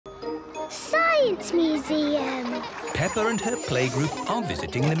Science Museum. Peppa and her playgroup are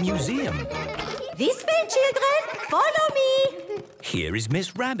visiting the museum. This way, children. Follow me. Here is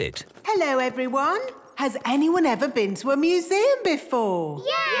Miss Rabbit. Hello, everyone. Has anyone ever been to a museum before?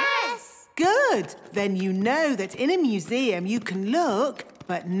 Yes! Good. Then you know that in a museum you can look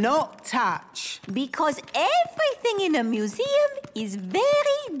but not touch. Because everything in a museum is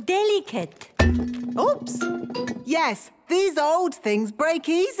very delicate. Oops. Yes, these old things break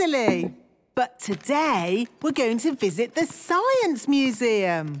easily. But today we're going to visit the Science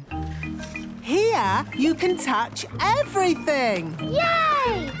Museum. Here you can touch everything.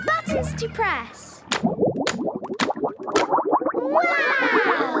 Yay! Buttons to press.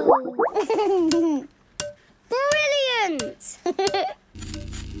 Wow! Brilliant!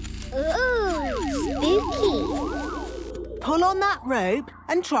 Ooh, spooky. Pull on that rope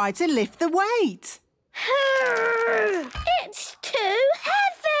and try to lift the weight. It's too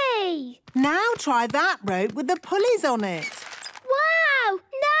heavy. Now try that rope with the pulleys on it. Wow!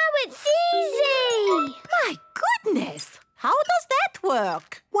 Now it's easy. My goodness! How does that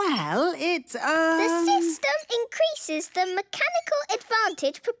work? Well, The system increases the mechanical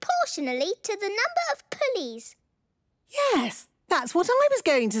advantage proportionally to the number of pulleys. Yes, that's what I was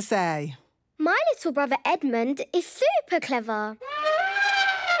going to say. My little brother Edmond is super clever.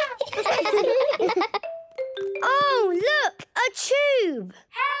 Oh, look! A tube!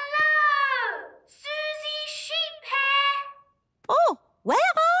 Hello! Susie Sheephair! Oh, where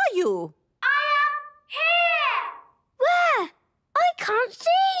are you? I am here! Where? I can't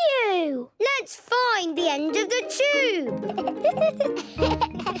see you. Let's find the end of the tube.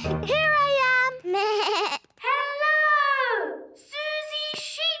 Here I am. Hello! Susie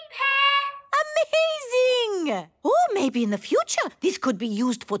Sheephair! Amazing! Oh, maybe in the future this could be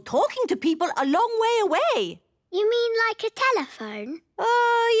used for talking to people a long way away. You mean like a telephone?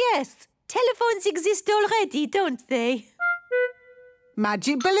 Oh, yes. Telephones exist already, don't they?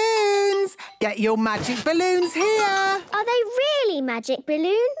 Magic balloons! Get your magic balloons here! Are they really magic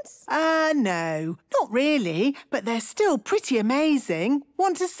balloons? No, not really, but they're still pretty amazing.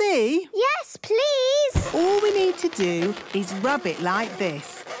 Want to see? Yes, please. All we need to do is rub it like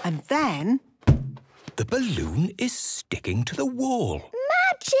this, and then... The balloon is sticking to the wall.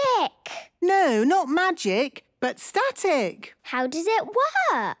 Magic! No, not magic, but static. How does it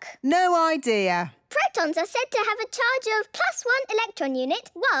work? No idea. Protons are said to have a charge of +1 electron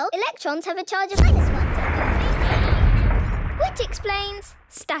unit, while electrons have a charge of -1. Which explains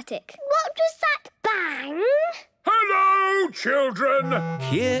static. What was that bang? Hello, children!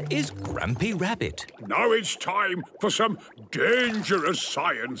 Here is Grampy Rabbit. Now it's time for some dangerous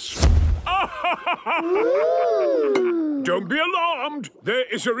science. Don't be alarmed. There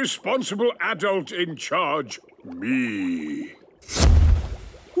is a responsible adult in charge. Me.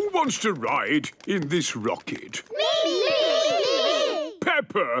 Who wants to ride in this rocket? Me!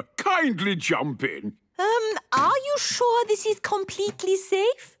 Peppa, kindly jump in. Are you sure this is completely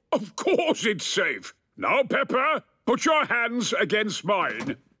safe? Of course it's safe. Now, Peppa, put your hands against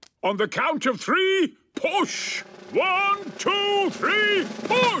mine. On the count of 3, push. 1, 2, 3,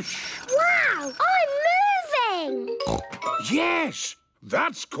 push! Wow! I'm moving! Yes,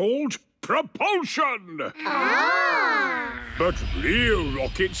 that's called propulsion. Ah! But real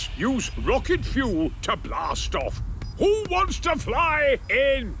rockets use rocket fuel to blast off. Who wants to fly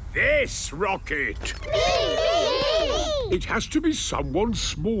in this rocket? Me! It has to be someone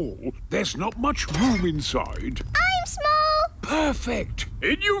small. There's not much room inside. I'm small! Perfect.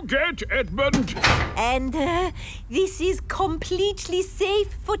 In you get, Edmond. And this is completely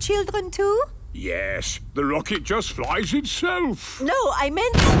safe for children too? Yes, the rocket just flies itself. No, I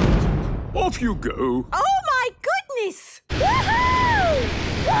meant... Off you go. Oh, my goodness! Woohoo!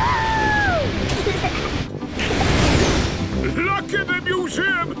 Lucky the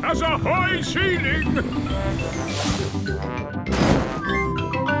museum has a high ceiling.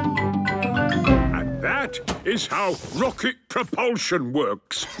 And that is how rocket propulsion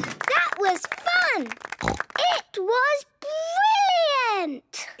works. That was fun! It was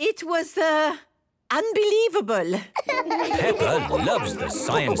brilliant! It was, unbelievable. Peppa loves the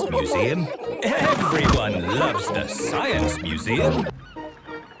Science Museum. Everyone loves the Science Museum.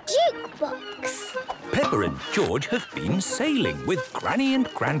 Jukebox. Peppa and George have been sailing with Granny and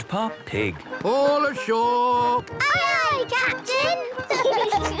Grandpa Pig. All ashore! Aye, Captain!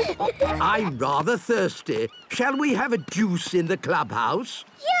 I'm rather thirsty. Shall we have a juice in the clubhouse?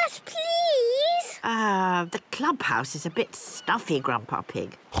 Yes, please! The clubhouse is a bit stuffy, Grandpa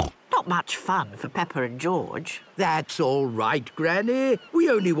Pig. Not much fun for Peppa and George. That's all right, Granny. We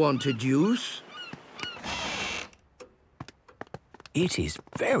only want a juice. It is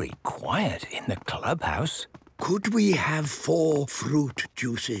very quiet in the clubhouse. Could we have 4 fruit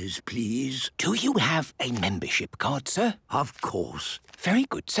juices, please? Do you have a membership card, sir? Of course. Very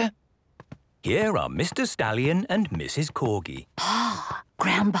good, sir. Here are Mr. Stallion and Mrs. Corgi.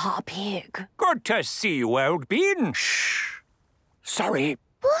 Grandpa Pig. Good to see you, old bean. Shh. Sorry.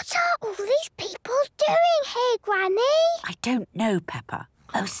 What are all these people doing here, Granny? I don't know, Peppa.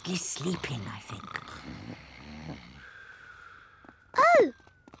 Mostly sleeping, I think. Oh,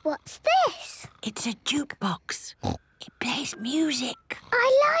 what's this? It's a jukebox. It plays music.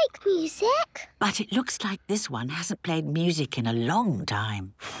 I like music. But it looks like this one hasn't played music in a long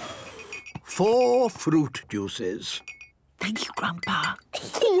time. 4 fruit juices. Thank you, Grandpa.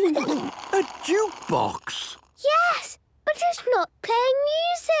 A jukebox. Yes, but it's not playing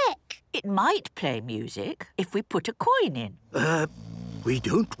music. It might play music if we put a coin in. We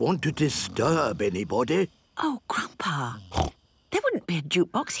don't want to disturb anybody. Oh, Grandpa. There wouldn't be a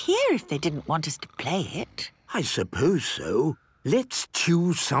jukebox here if they didn't want us to play it. I suppose so. Let's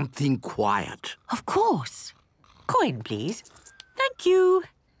choose something quiet. Of course. Coin, please. Thank you.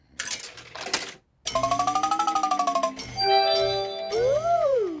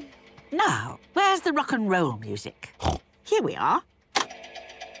 Ooh. Now, where's the rock and roll music? Here we are.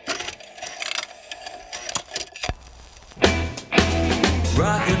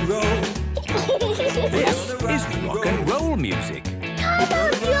 Rock and roll. This is rock and roll music. Come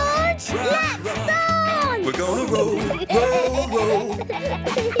on, George. Let's dance. We're gonna roll, roll, roll.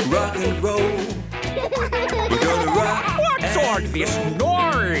 Rock and roll. We're gonna rock. What's all this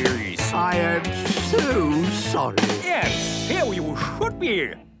noise? I am so sorry. Yes, here you should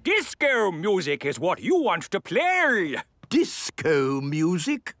be. Disco music is what you want to play. Disco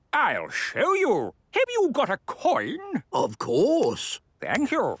music? I'll show you. Have you got a coin? Of course.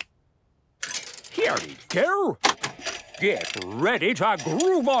 Thank you. Here we go. Get ready to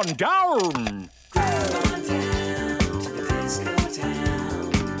groove on down.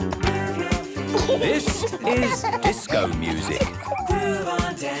 This is disco music. Groove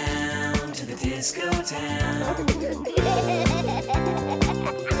on down to the disco town.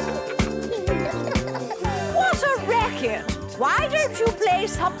 What a racket! Why don't you play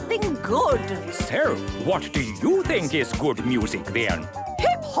something good? So, what do you think is good music then?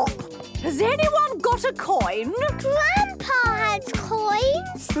 Hip-hop. Has anyone got a coin? Grandpa has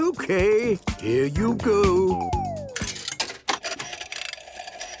coins. Okay, here you go.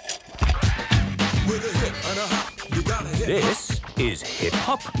 With a hip and a hop, you got a hip. This is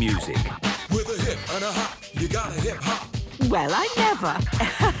hip-hop music. With a hip and a hop, you got a hip hop. Well, I never.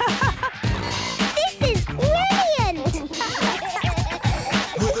 This is brilliant.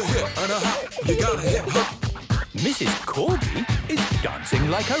 With a hip and a hop, you got a hip hop. Mrs. Corgi is dancing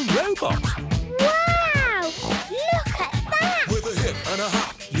like a robot. Wow! Look at that. With a hip and a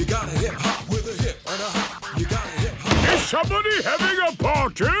hop, you got a hip hop. With a hip and a hop, you got a hip hop. Is somebody having a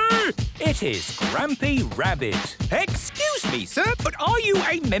party? It is Grampy Rabbit. Excuse me, sir, but are you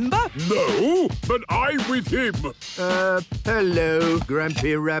a member? No, but I'm with him. Hello,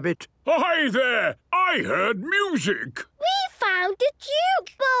 Grampy Rabbit. Hi there. I heard music. We found a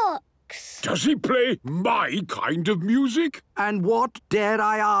jukebox. Does he play my kind of music? And what, dare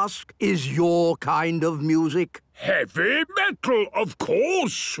I ask, is your kind of music? Heavy metal, of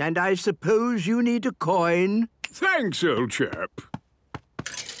course. And I suppose you need a coin? Thanks, old chap.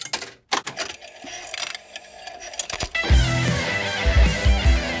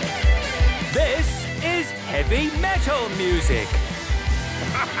 This is heavy metal music.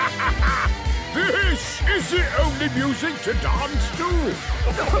 This is the only music to dance to.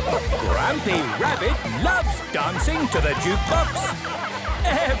 Grampy Rabbit loves dancing to the jukebox.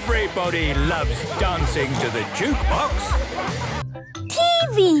 Everybody loves dancing to the jukebox.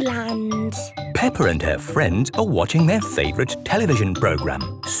 TV Land. Peppa and her friends are watching their favourite television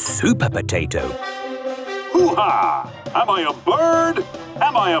programme, Super Potato. Hoo-ha! Am I a bird?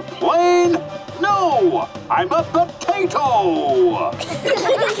 Am I a plane? No! I'm a potato!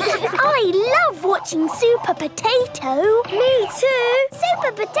 I love watching Super Potato. Me too.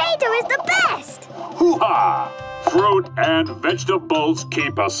 Super Potato is the best. Hoo-ha! Fruit and vegetables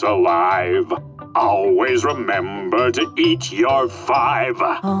keep us alive. Always remember to eat your 5.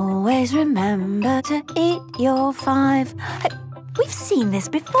 Always remember to eat your 5. We've seen this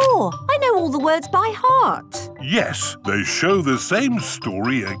before. I know all the words by heart. Yes, they show the same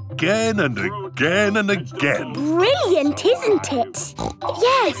story again and again and again. Brilliant, isn't it?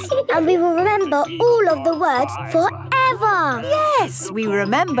 Yes, and we will remember all of the words forever. Yes, we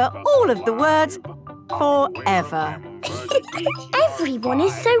remember all of the words forever. Everyone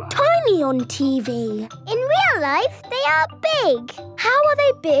is so tiny on TV. In real life, they are big. How are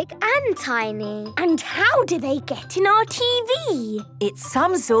they big and tiny? And how do they get in our TV? It's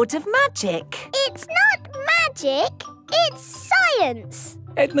some sort of magic. It's not magic. It's science.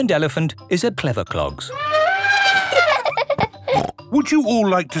 Edmond Elephant is a clever clogs. Would you all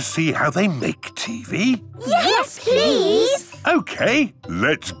like to see how they make TV? Yes, please. OK,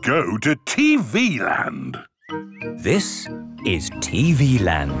 let's go to TV Land. This is TV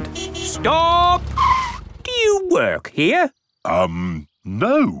Land. Stop! Do you work here?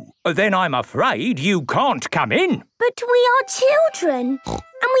 No. Then I'm afraid you can't come in. But we are children,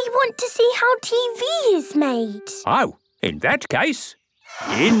 and we want to see how TV is made. Oh, in that case,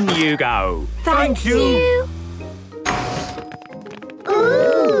 in you go. Thank you.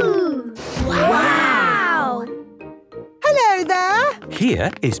 Ooh! Wow! Hello there.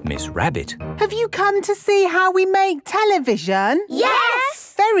 Here is Miss Rabbit. Have you come to see how we make television?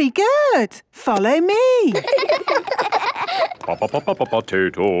 Yes! Very good. Follow me.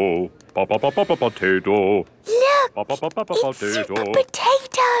 Potato. Potato. Look, it's Super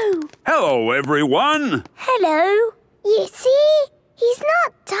Potato. Hello, everyone. Hello. You see, he's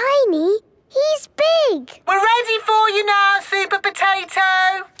not tiny. He's big. We're ready for you now, Super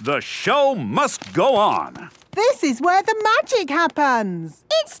Potato. The show must go on. This is where the magic happens.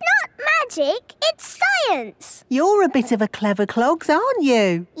 It's not magic, it's science. You're a bit of a clever clogs, aren't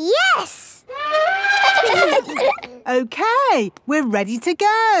you? Yes. OK, we're ready to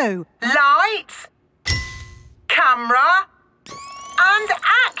go. Lights, camera, and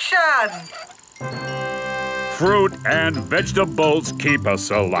action. Fruit and vegetables keep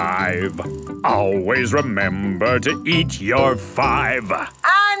us alive. Always remember to eat your 5.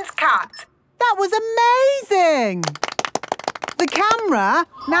 And cut. That was amazing. The camera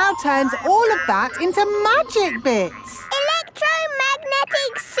now turns all of that into magic bits.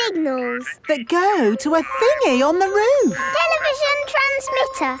 Electromagnetic signals. That go to a thingy on the roof. Television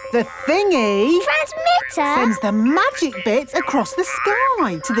transmitter. The thingy Transmitter? sends the magic bits across the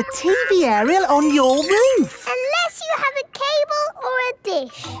sky to the TV aerial on your roof. Unless you have a cable or a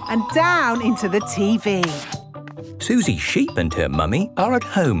dish. And down into the TV. Susie Sheep and her mummy are at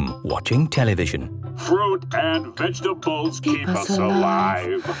home watching television. Fruit and vegetables keep us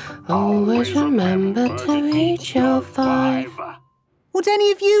alive. Always remember to eat your 5. Would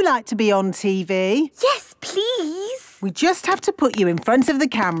any of you like to be on TV? Yes, please. We just have to put you in front of the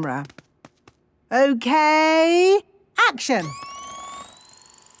camera. OK, action.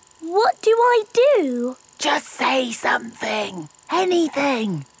 What do I do? Just say something.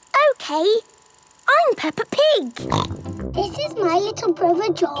 Anything. OK. I'm Peppa Pig. This is my little brother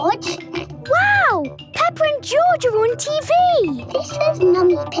George. Wow! Peppa and George are on TV. This is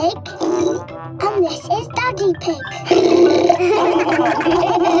Mummy Pig. And this is Daddy Pig.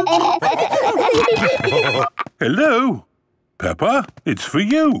 Hello. Peppa, it's for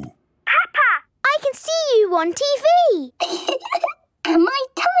you. Peppa! I can see you on TV. Am I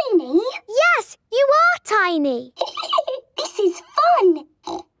tiny? Yes, you are tiny. This is fun.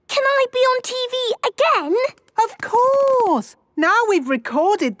 Can I be on TV again? Of course. Now we've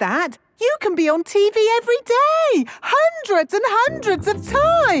recorded that, you can be on TV every day. Hundreds and hundreds of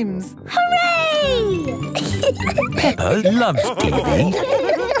times. Hooray! Peppa loves TV.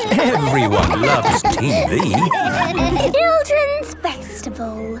 Everyone loves TV. Children's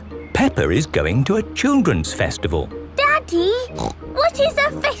Festival. Peppa is going to a children's festival. Daddy, what is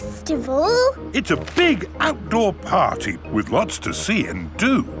a festival? It's a big outdoor party with lots to see and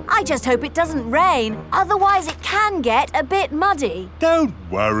do. I just hope it doesn't rain, otherwise it can get a bit muddy. Don't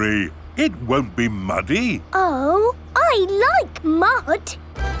worry, it won't be muddy. Oh, I like mud.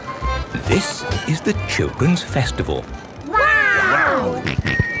 This is the children's festival. Wow!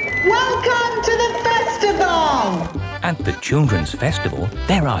 Welcome to the festival! At the children's festival,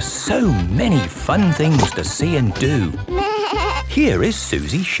 there are so many fun things to see and do. Here is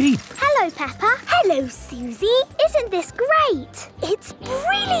Susie Sheep. Hello, Peppa. Hello, Susie. Isn't this great? It's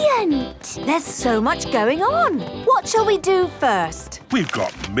brilliant. There's so much going on. What shall we do first? We've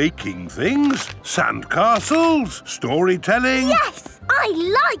got making things, sandcastles, storytelling. Yes, I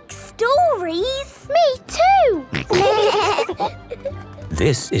like stories. Me too.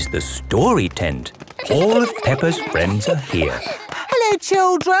 This is the story tent. All of Peppa's friends are here. Hello,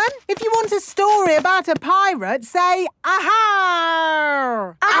 children. If you want a story about a pirate, say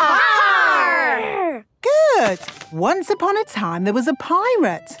aha! Aha! Good. Once upon a time, there was a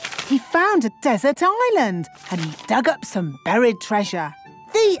pirate. He found a desert island and he dug up some buried treasure.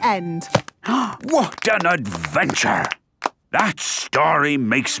 The end. What an adventure! That story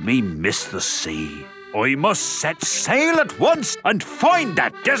makes me miss the sea. I must set sail at once and find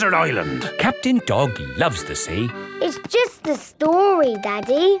that desert island. Captain Dog loves the sea. It's just a story,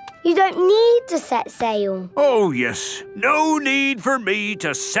 Daddy. You don't need to set sail. Oh, yes. No need for me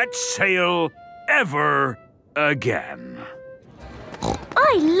to set sail ever again.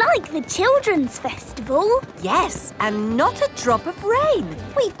 I like the Children's Festival. Yes, and not a drop of rain.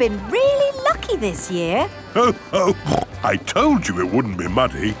 We've been really lucky this year. Ho, ho! I told you it wouldn't be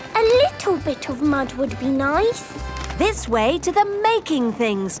muddy. A little bit of mud would be nice. This way to the Making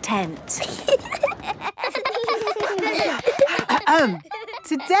Things tent.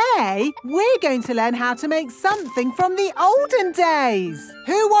 Today, we're going to learn how to make something from the olden days.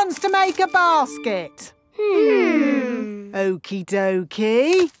 Who wants to make a basket? Okie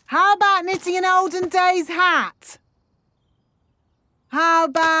dokie. How about knitting an olden days hat? How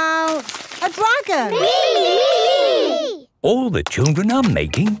about a dragon? Me! All the children are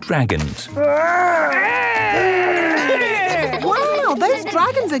making dragons. Wow, those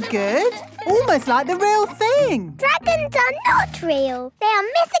dragons are good. Almost like the real thing. Dragons are not real. They are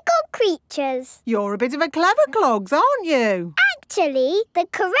mythical creatures. You're a bit of a clever clogs, aren't you? Actually, the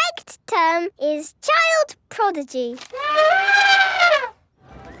correct term is child prodigy.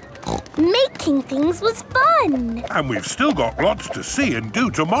 Making things was fun. And we've still got lots to see and do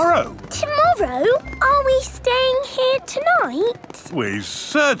tomorrow. Tomorrow? Are we staying here tonight? We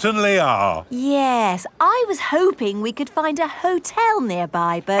certainly are. Yes, I was hoping we could find a hotel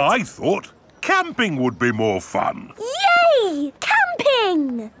nearby, but... I thought camping would be more fun. Yay!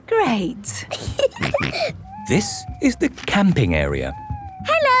 Camping! Great. This is the camping area.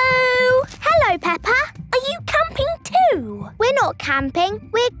 Hello! Hello, Peppa. Are you camping too? We're not camping,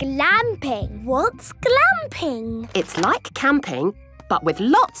 we're glamping. What's glamping? It's like camping, but with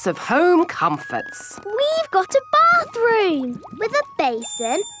lots of home comforts. We've got a bathroom with a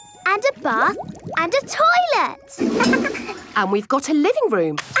basin and a bath and a toilet. And we've got a living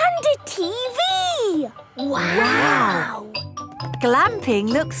room. And a TV. Wow! Glamping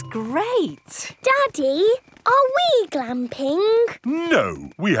looks great. Daddy, are we glamping? No,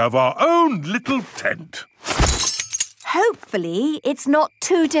 we have our own little tent. Hopefully, it's not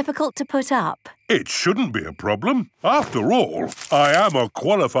too difficult to put up. It shouldn't be a problem. After all, I am a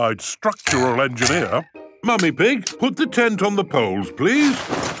qualified structural engineer. Mummy Pig, put the tent on the poles, please.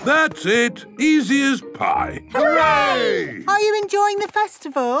 That's it. Easy as pie. Hooray! Are you enjoying the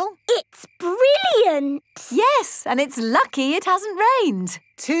festival? It's brilliant. Yes, and it's lucky it hasn't rained.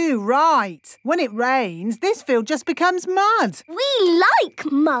 Too right. When it rains, this field just becomes mud. We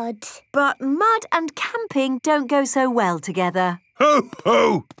like mud. But mud and camping don't go so well together. Ho,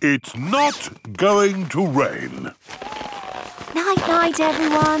 ho! It's not going to rain. Night-night,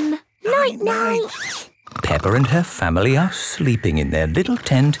 everyone. Night-night. Peppa and her family are sleeping in their little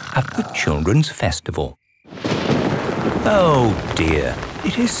tent at the Children's Festival. Oh dear,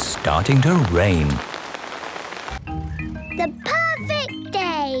 it is starting to rain. The perfect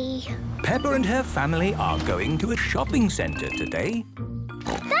day. Peppa and her family are going to a shopping centre today.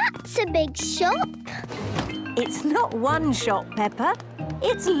 That's a big shop. It's not one shop, Peppa.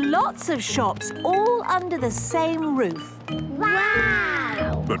 It's lots of shops, all under the same roof.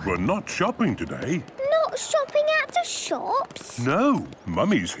 Wow! But we're not shopping today. Not shopping at the shops? No,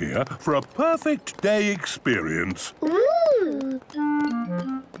 Mummy's here for a perfect day experience. Ooh!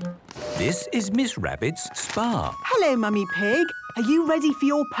 This is Miss Rabbit's spa. Hello, Mummy Pig. Are you ready for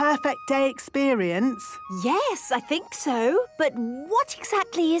your perfect day experience? Yes, I think so. But what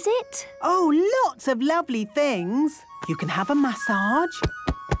exactly is it? Oh, lots of lovely things. You can have a massage.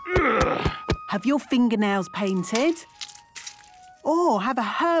 Have your fingernails painted. Or have a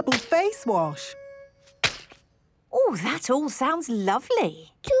herbal face wash. Oh, that all sounds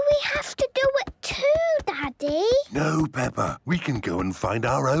lovely. Do we have to do it too, Daddy? No, Peppa. We can go and find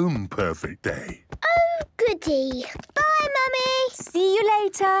our own perfect day. Oh, goody. Bye, Mummy. See you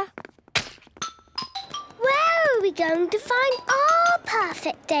later. Where are we going to find our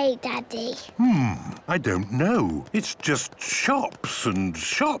perfect day, Daddy? I don't know. It's just shops and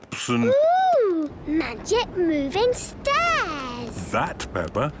shops and... Ooh, magic moving stairs. That,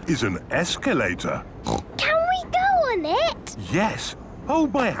 Peppa, is an escalator. Can we go on it? Yes.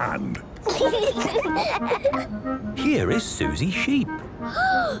 Hold my hand. Here is Susie Sheep.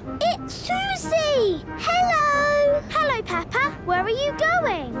 It's Susie! Hello! Hello, Peppa. Where are you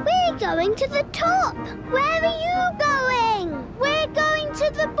going? We're going to the top. Where are you going? We're going to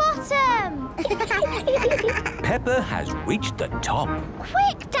the bottom. Peppa has reached the top.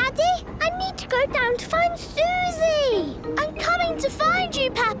 Quick, Daddy! I need to go down to find Susie. I'm coming to find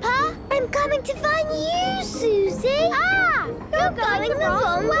you, Peppa. I'm coming to find you, Susie. Ah! You're going the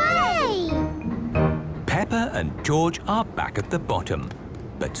wrong way. Peppa and George are back at the bottom,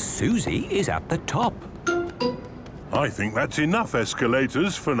 but Susie is at the top. I think that's enough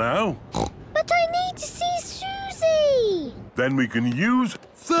escalators for now. But I need to see Susie. Then we can use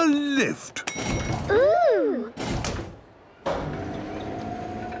the lift. Ooh.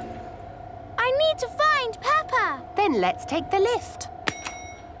 I need to find Peppa. Then let's take the lift.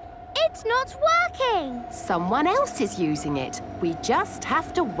 It's not working. Someone else is using it. We just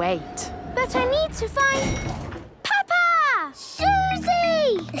have to wait. But I need to find Peppa!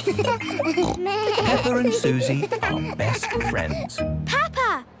 Susie! Peppa and Susie are best friends.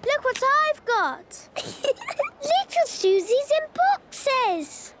 Peppa, look what I've got. Little Susie's in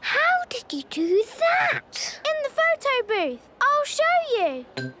boxes. How did you do that? In the photo booth. I'll show you.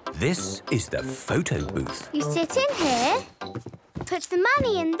 This is the photo booth. You sit in here, put the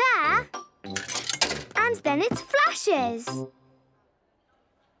money in there, and then it flashes.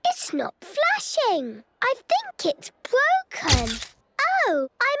 It's not flashing. I think it's broken. Oh,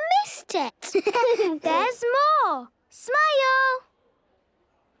 I missed it. There's more. Smile.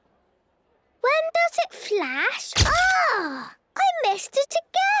 When does it flash? Ah! I missed it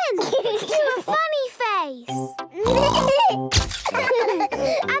again. Do a funny face.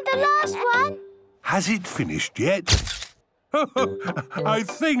 And the last one. Has it finished yet? I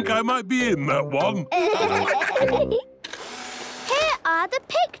think I might be in that one. Here are the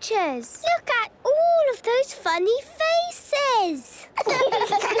pictures. Look at all of those funny faces.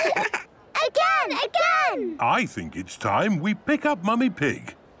 Again! I think it's time we pick up Mummy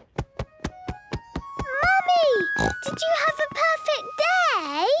Pig. Mummy, did you have a perfect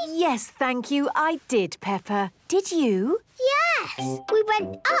day? Yes, thank you, I did, Peppa. Did you? Yes. We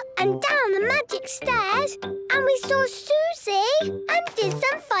went up and down the magic stairs and we saw Susie and did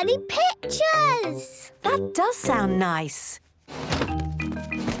some funny pictures. That does sound nice.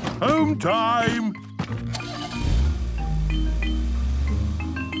 Home time!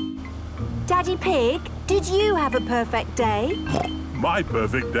 Daddy Pig, did you have a perfect day? My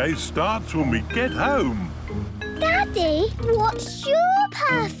perfect day starts when we get home. Daddy, what's your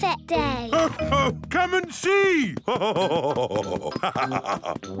perfect day? Come and see!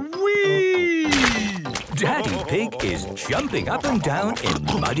 Whee! Daddy Pig is jumping up and down in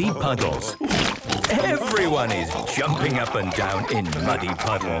muddy puddles. Everyone is jumping up and down in muddy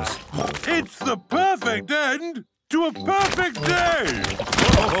puddles. It's the perfect end to a perfect day!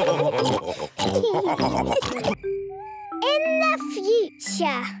 In the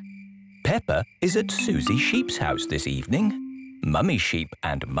future. Peppa is at Susie Sheep's house this evening. Mummy Sheep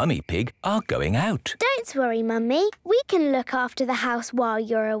and Mummy Pig are going out. Don't worry, Mummy. We can look after the house while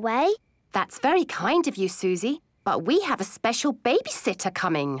you're away. That's very kind of you, Susie, but we have a special babysitter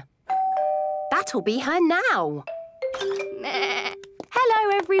coming. That'll be her now. Hello,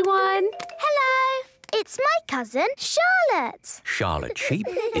 everyone. Hello. It's my cousin, Charlotte. Charlotte Sheep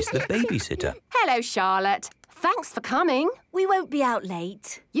is the babysitter. Hello, Charlotte. Thanks for coming. We won't be out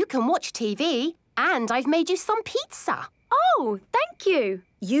late. You can watch TV, and I've made you some pizza. Oh, thank you.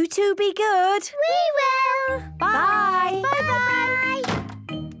 You two be good. We will. Bye. Bye-bye.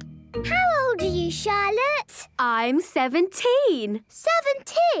 How old are you, Charlotte? I'm 17.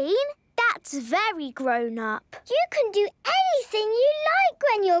 17? That's very grown up. You can do anything you like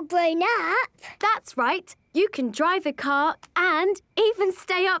when you're grown up. That's right. You can drive a car and even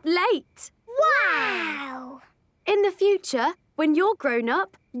stay up late. Wow! In the future, when you're grown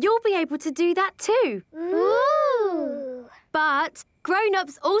up, you'll be able to do that too. Ooh! But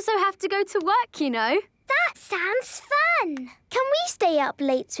grown-ups also have to go to work, you know. That sounds fun. Can we stay up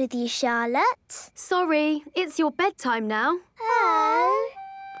late with you, Charlotte? Sorry, it's your bedtime now. Oh.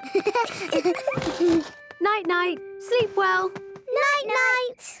 Night-night. Sleep well.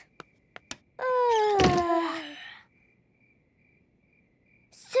 Night-night.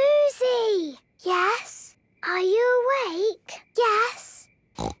 Susie! Yes? Are you awake? Yes.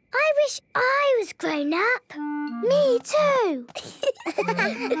 I wish I was grown up. Me too.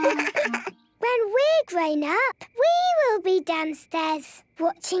 When we're grown up, we will be downstairs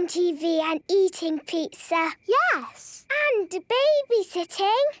watching TV and eating pizza. Yes. And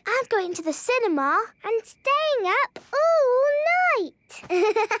babysitting. And going to the cinema. And staying up all night.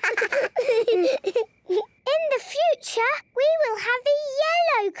 In the future, we will have a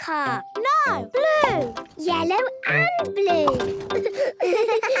yellow car. No, blue. Yellow and blue.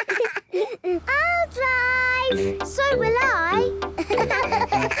 I'll drive. So will I.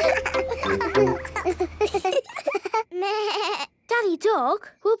 Daddy Dog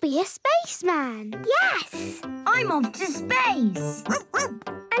will be a spaceman. Yes. I'm off to space.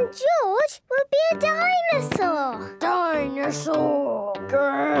 And George will be a dinosaur. Dinosaur.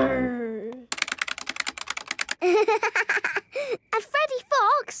 Grrr. And Freddy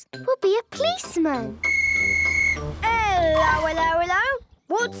Fox will be a policeman. Hello, hello, hello.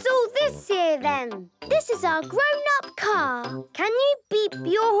 What's all this here, then? This is our grown-up car. Can you beep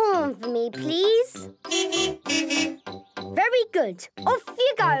your horn for me, please? Very good. Off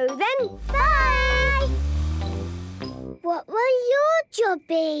you go, then. Bye! What will your job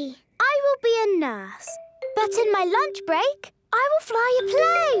be? I will be a nurse. But in my lunch break, I will fly a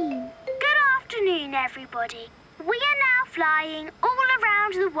plane. Good afternoon, everybody. We are now flying all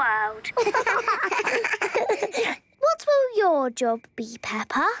around the world. What will your job be,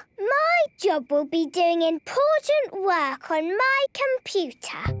 Peppa? My job will be doing important work on my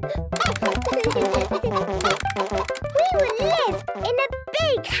computer. We will live in a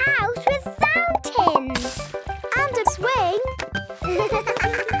big house with fountains. And a swing. And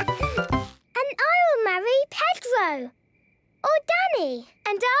I will marry Pedro. Or Danny.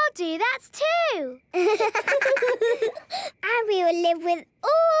 And I'll do that too. And we will live with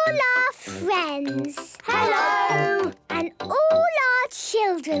all our friends. Hello. And all our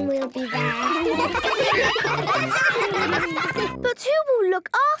children will be there. But who will look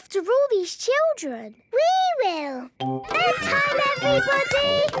after all these children? We will. Bedtime,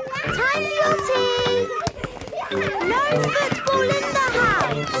 everybody. Time for your tea. No football in the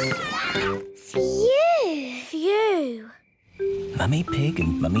house. Phew. Phew. Mummy Pig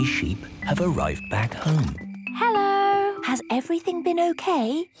and Mummy Sheep have arrived back home. Hello. Has everything been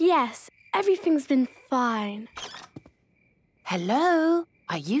okay? Yes, everything's been fine. Hello?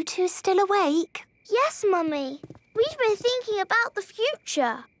 Are you two still awake? Yes, Mummy. We've been thinking about the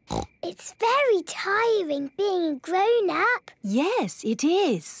future. It's very tiring being grown up. Yes, it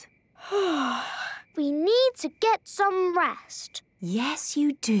is. We need to get some rest. Yes,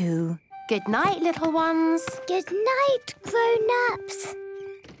 you do. Good night, little ones. Good night, grown-ups.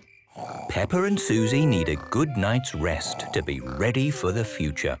 Peppa and Susie need a good night's rest to be ready for the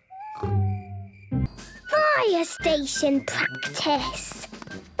future. Fire station practice.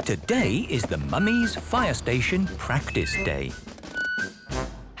 Today is the Mummy's Fire Station Practice Day.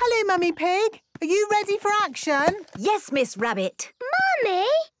 Hello, Mummy Pig. Are you ready for action? Yes, Miss Rabbit. Mummy,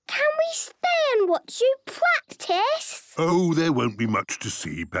 can we stay and watch you practice? Oh, there won't be much to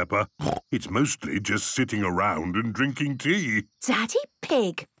see, Peppa. It's mostly just sitting around and drinking tea. Daddy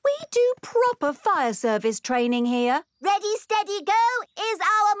Pig, we do proper fire service training here. Ready, steady, go is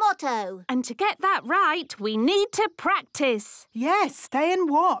our motto. And to get that right, we need to practice. Yes, stay and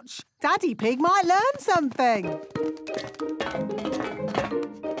watch. Daddy Pig might learn something.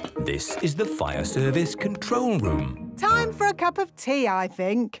 This is the fire service control room. Time for a cup of tea, I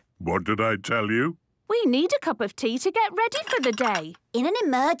think. What did I tell you? We need a cup of tea to get ready for the day. In an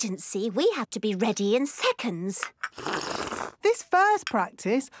emergency, we have to be ready in seconds. This first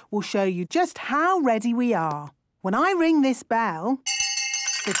practice will show you just how ready we are. When I ring this bell,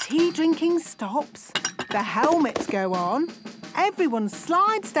 the tea drinking stops, the helmets go on, everyone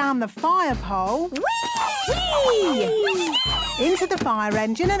slides down the fire pole, whee! Into the fire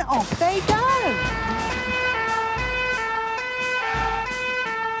engine and off they go.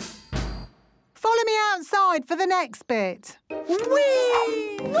 Follow me outside for the next bit.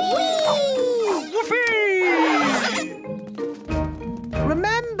 Whee! Whee!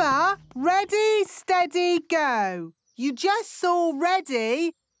 Remember, ready, steady, go. You just saw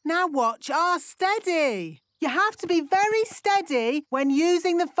ready. Now watch our steady. You have to be very steady when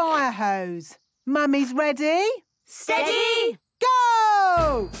using the fire hose. Mummy's ready? Steady!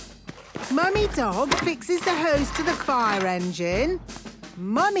 Go! Mummy Dog fixes the hose to the fire engine.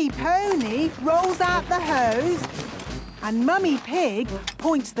 Mummy Pony rolls out the hose. And Mummy Pig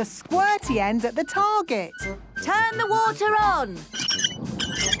points the squirty end at the target. Turn the water on.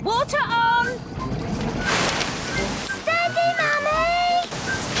 Water on! Steady, Mummy!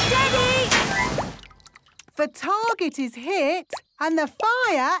 Steady! The target is hit and the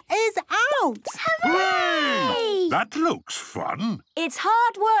fire is out. Hooray! That looks fun. It's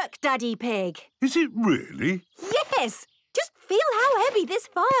hard work, Daddy Pig. Is it really? Yes! Just feel how heavy this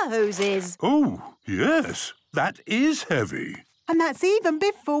fire hose is. Oh, yes. That is heavy. And that's even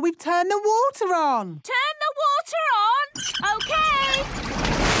before we've turned the water on. Turn the water on! OK!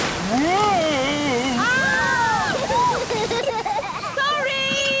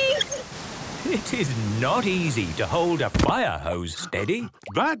 Sorry! It is not easy to hold a fire hose steady.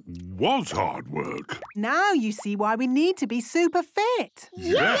 That was hard work. Now you see why we need to be super fit.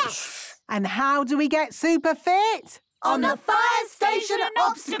 Yes! And how do we get super fit? On the Fire Station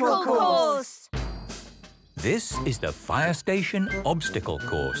Obstacle Course. This is the fire station obstacle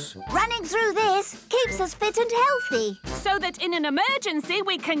course. Running through this keeps us fit and healthy. So that in an emergency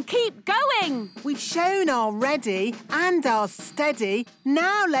we can keep going. We've shown our ready and our steady.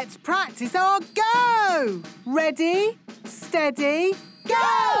 Now let's practice our go. Ready, steady,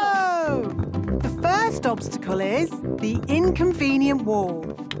 go! The first obstacle is the inconvenient wall.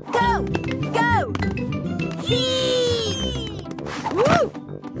 Go! Go! Yee! Woo!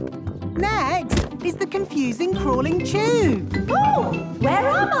 Next is the confusing crawling tube. Oh, where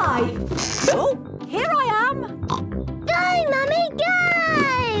am I? Oh, here I am. Go, Mummy,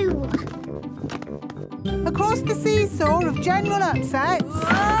 go! Across the seesaw of general upsets.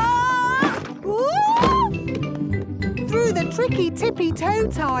 Through the tricky tippy toe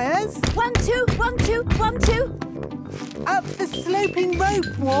tires. 1, 2, 1, 2, 1, 2. Up the sloping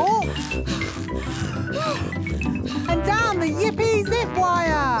rope walk. And down the yippee zip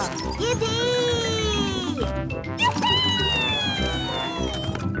wire. Yippee!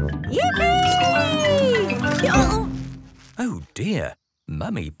 Yippee! Oh. Oh dear,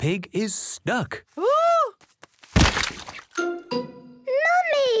 Mummy Pig is stuck. Mummy,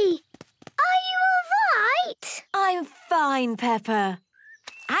 are you all right? I'm fine, Peppa.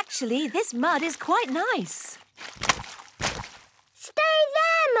 Actually, this mud is quite nice. Stay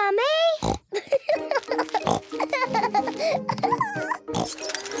there, Mummy.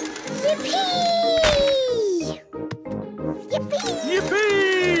 Yippee! Yippee! Yippee!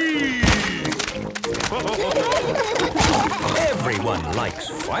 Everyone likes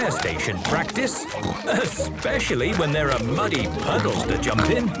fire station practice, especially when there are muddy puddles to jump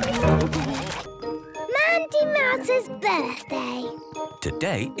in. Mandy Mouse's birthday.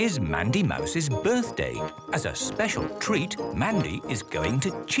 Today is Mandy Mouse's birthday. As a special treat, Mandy is going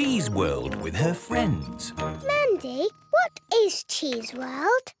to Cheese World with her friends. Mandy, what is Cheese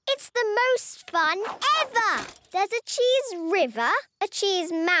World? It's the most fun ever. There's a cheese river, a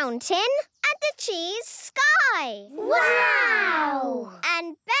cheese mountain, and a cheese sky. Wow!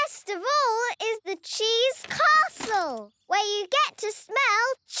 And best of all is the cheese castle, where you get to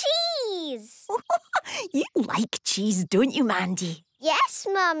smell cheese. You like cheese, don't you, Mandy? Yes,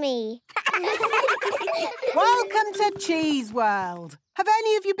 Mummy. Welcome to Cheese World. Have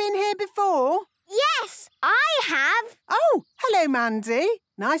any of you been here before? Yes, I have. Oh, hello, Mandy.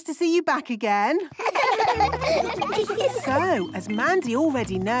 Nice to see you back again. So, as Mandy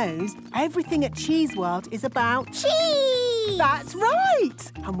already knows, everything at Cheese World is about cheese. That's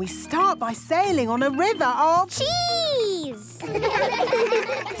right. And we start by sailing on a river of cheese.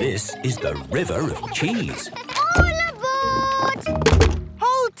 This is the River of Cheese. All aboard!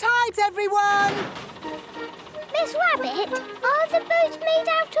 Hold tight, everyone. Miss Rabbit, are the boats made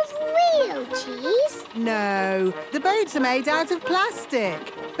out of real cheese? No, the boats are made out of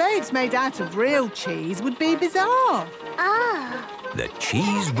plastic. Boats made out of real cheese would be bizarre. Ah. The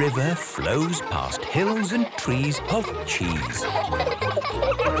Cheese River flows past hills and trees of cheese.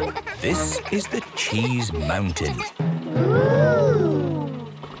 This is the Cheese Mountain. Ooh.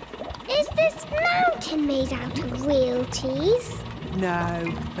 Is this mountain made out of real cheese?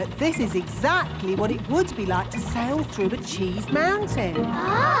 No, but this is exactly what it would be like to sail through a cheese mountain.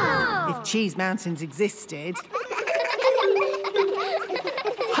 Oh. If cheese mountains existed.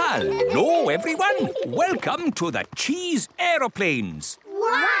 Hello, everyone. Welcome to the Cheese Aeroplanes.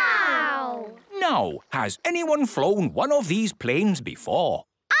 Wow! Now, has anyone flown one of these planes before?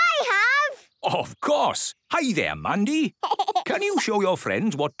 I have! Of course. Hi there, Mandy. Can you show your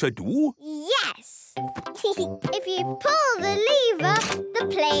friends what to do? Yes. If you pull the lever, the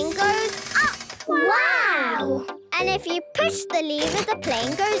plane goes up. Wow! And if you push the lever, the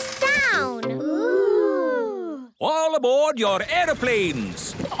plane goes down. Ooh! All aboard your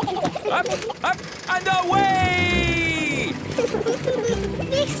aeroplanes. Up, up, and away!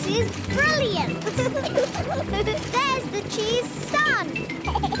 This is brilliant. There's the cheese sun.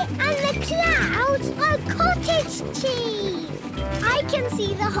 And the clouds are cottage cheese. I can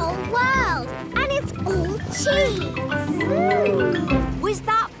see the whole world, and it's all cheese. Was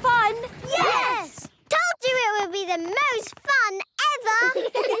that fun? Yes! Told you it would be the most fun ever.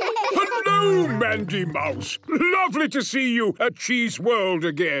 Hello, Mandy Mouse. Lovely to see you at Cheese World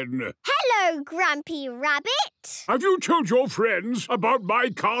again. Hello, Grumpy Rabbit. Have you told your friends about my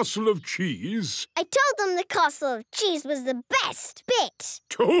castle of cheese? I told them the castle of cheese was the best bit.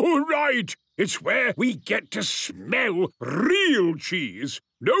 Too right. It's where we get to smell real cheese.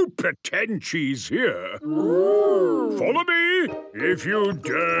 No pretend cheese here. Ooh. Follow me, if you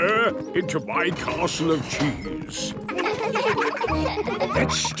dare, into my castle of cheese.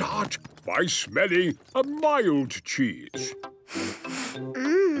 Let's start by smelling a mild cheese.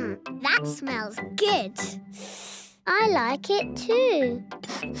 Mmm. That smells good. I like it too.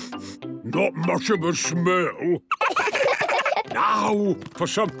 Not much of a smell. Now for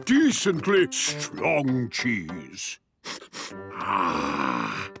some decently strong cheese.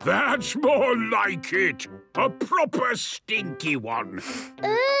 Ah, that's more like it. A proper stinky one.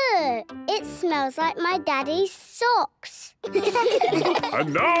 Ugh, it smells like my daddy's socks.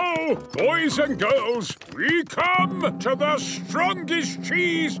 And now, boys and girls, we come to the strongest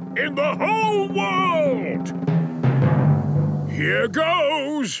cheese in the whole world. Here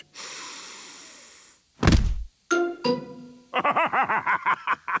goes.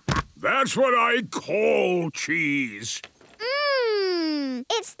 That's what I call cheese.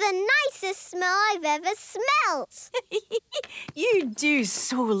 It's the nicest smell I've ever smelt. You do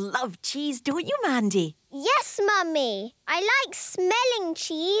so love cheese, don't you, Mandy? Yes, Mummy. I like smelling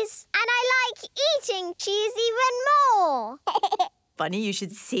cheese and I like eating cheese even more. Funny you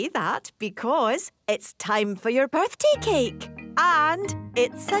should say that because it's time for your birthday cake. And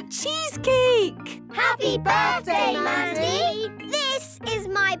it's a cheesecake. Happy birthday, Mandy! This is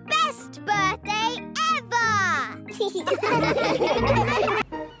my best birthday ever!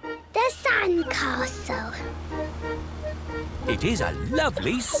 The sandcastle. It is a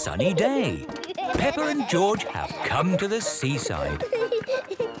lovely sunny day. Peppa and George have come to the seaside.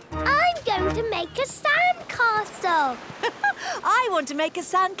 I'm going to make a sandcastle. I want to make a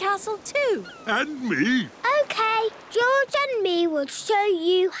sandcastle too. And me. OK, George and me will show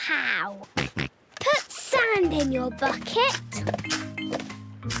you how. Put sand in your bucket.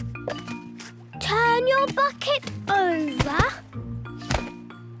 Turn your bucket over.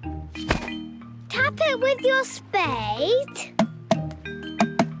 Tap it with your spade.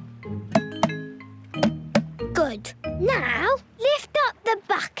 Good. Now, lift up the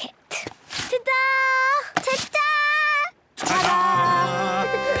bucket. Ta-da! Ta-da! Ta-da!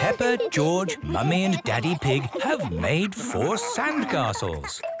 Peppa, George, Mummy and Daddy Pig have made 4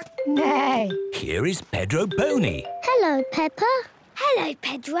 sandcastles. No. Here is Pedro Pony. Hello, Peppa. Hello,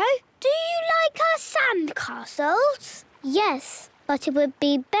 Pedro. Do you like our sandcastles? Yes, but it would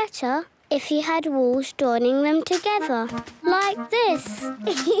be better if you had walls joining them together, like this.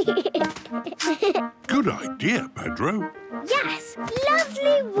 Good idea, Pedro. Yes,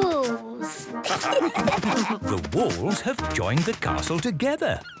 lovely walls. The walls have joined the castle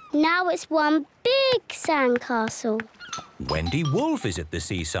together. Now it's one big sandcastle. Wendy Wolf is at the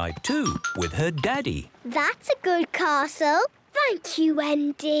seaside too, with her daddy. That's a good castle. Thank you,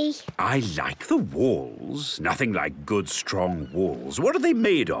 Wendy. I like the walls. Nothing like good, strong walls. What are they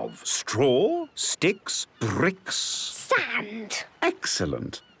made of? Straw? Sticks? Bricks? Sand.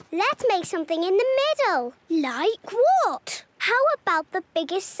 Excellent. Let's make something in the middle. Like what? How about the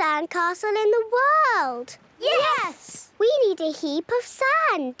biggest sandcastle in the world? Yes! We need a heap of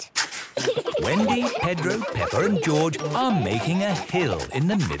sand. Wendy, Pedro, Peppa and George are making a hill in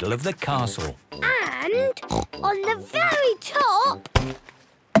the middle of the castle. And on the very top...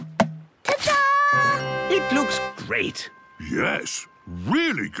 Ta-da! It looks great. Yes,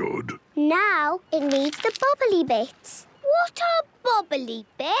 really good. Now it needs the bobbly bits. What are bobbly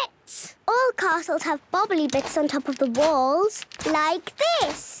bits? All castles have bobbly bits on top of the walls, like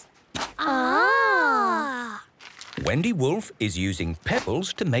this. Ah! Wendy Wolf is using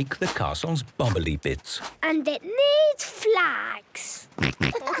pebbles to make the castle's bobbly bits. And it needs flags.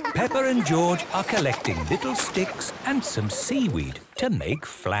 Peppa and George are collecting little sticks and some seaweed to make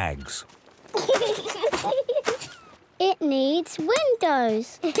flags. It needs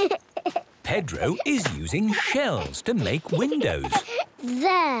windows. Pedro is using shells to make windows.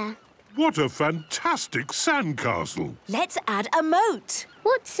 There. What a fantastic sandcastle. Let's add a moat.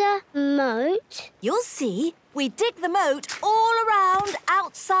 What's a moat? You'll see. We dig the moat all around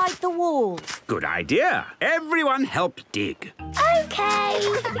outside the wall. Good idea. Everyone help dig. OK.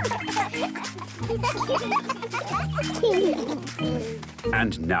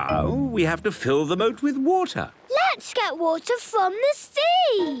 And now we have to fill the moat with water. Let's get water from the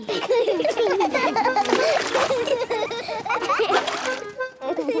sea.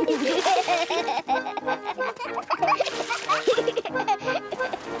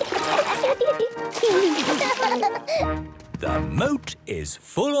 The moat is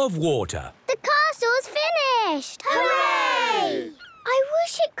full of water. The castle's finished! Hooray! I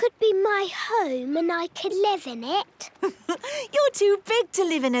wish it could be my home and I could live in it. You're too big to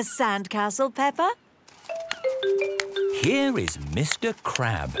live in a sandcastle, Peppa. Here is Mr.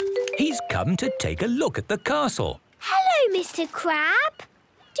 Crab. He's come to take a look at the castle. Hello, Mr. Crab.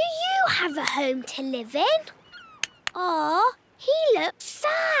 Do you have a home to live in? Aw, he looks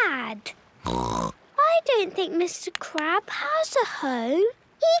sad. I don't think Mr. Crab has a home.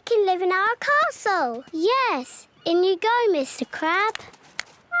 He can live in our castle. Yes. In you go, Mr. Crab.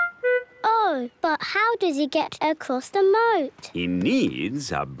 Oh, but how does he get across the moat? He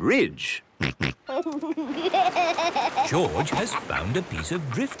needs a bridge. George has found a piece of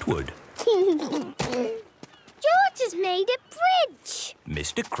driftwood. George has made a bridge.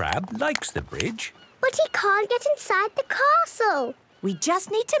 Mr. Crab likes the bridge. But he can't get inside the castle. We just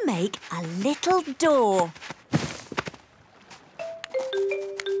need to make a little door.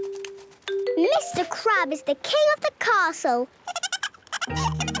 Mr. Crab is the king of the castle.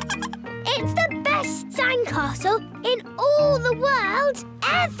 It's the best sandcastle in all the world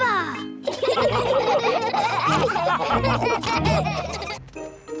ever!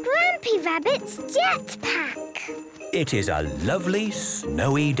 Grampy Rabbit's jetpack. It is a lovely,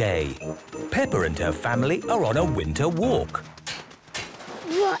 snowy day. Peppa and her family are on a winter walk.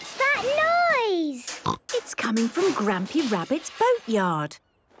 What's that noise? It's coming from Grampy Rabbit's boatyard.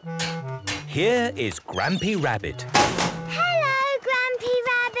 Here is Grampy Rabbit. Hello, Grampy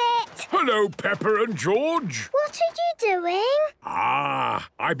Rabbit. Hello, Peppa and George. What are you doing?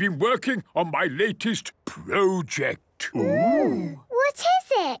 I've been working on my latest project. Ooh. What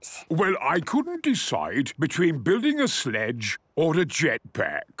is it? Well, I couldn't decide between building a sledge or a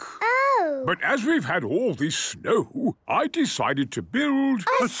jetpack. Oh. But as we've had all this snow, I decided to build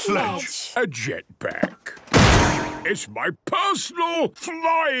a sledge. A jetpack. It's my personal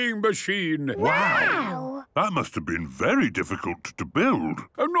flying machine. Wow! That must have been very difficult to build.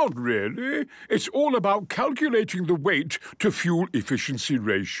 Not really. It's all about calculating the weight to fuel efficiency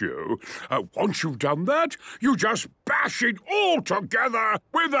ratio. Once you've done that, you just bash it all together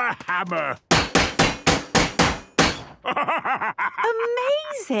with a hammer.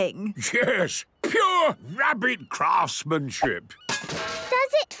 Amazing! Yes, pure rabbit craftsmanship.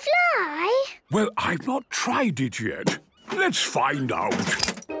 Does it fly? Well, I've not tried it yet. Let's find out.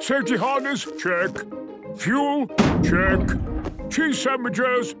 Safety harness, check. Fuel, check. Cheese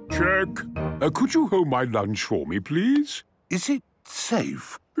sandwiches, check. Could you hold my lunch for me, please? Is it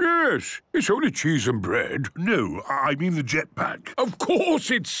safe? Yes, it's only cheese and bread. No, I mean the jetpack. Of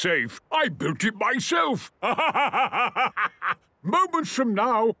course it's safe. I built it myself. Moments from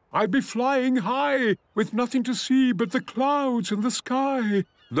now, I'll be flying high with nothing to see but the clouds and the sky.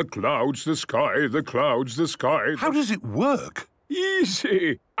 The clouds, the sky, the clouds, the sky. How does it work?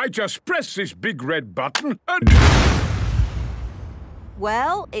 Easy. I just press this big red button and...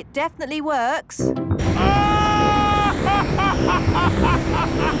 Well, it definitely works.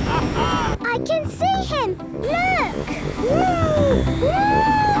 I can see him. Look.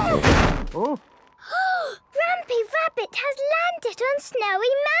 Oh. Grampy Rabbit has landed on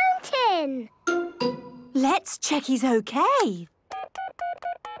Snowy Mountain. Let's check he's okay.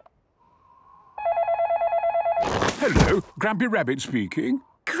 Hello, Grampy Rabbit speaking.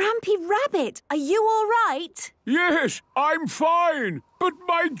 Grampy Rabbit, are you all right? Yes, I'm fine, but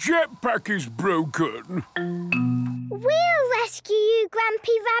my jetpack is broken. We'll rescue you,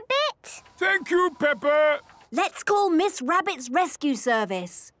 Grampy Rabbit. Thank you, Peppa. Let's call Miss Rabbit's rescue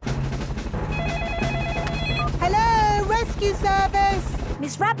service. Hello, rescue service.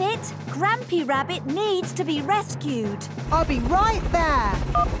 Miss Rabbit, Grampy Rabbit needs to be rescued. I'll be right there.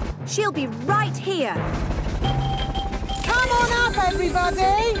 She'll be right here. Come on up,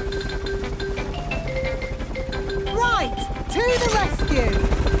 everybody. Right, to the rescue.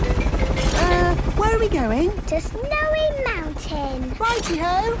 Where are we going? To Snowy Mountain.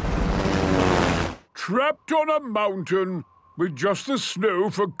 Righty-ho. Trapped on a mountain with just the snow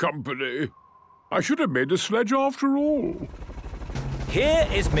for company. I should have made a sledge after all. Here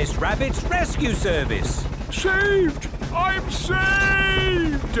is Miss Rabbit's rescue service. Saved! I'm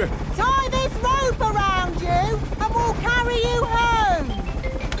saved! Tie this rope around you and we'll carry you home.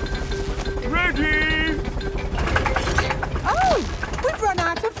 Ready! Oh, we've run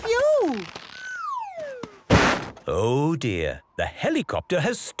out of fuel. Oh dear, the helicopter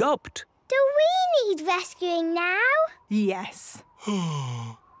has stopped. Do we need rescuing now? Yes.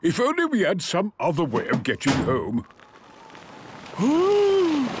 If only we had some other way of getting home.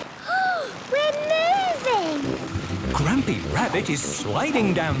 We're moving! Grampy Rabbit is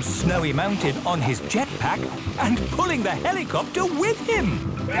sliding down Snowy Mountain on his jetpack and pulling the helicopter with him.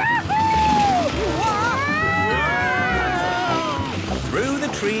 Through the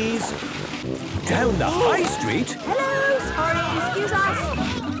trees, down the high street. Hello, sorry, excuse us.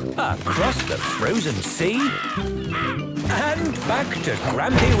 Across the frozen sea and back to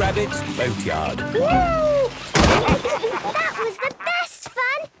Grampy Rabbit's boatyard. That was the best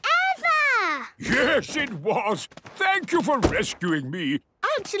fun ever! Yes, it was. Thank you for rescuing me.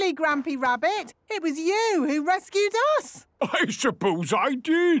 Actually, Grampy Rabbit, it was you who rescued us. I suppose I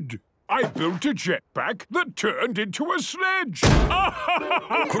did. I built a jetpack that turned into a sledge.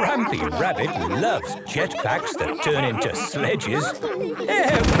 Grampy Rabbit loves jetpacks that turn into sledges.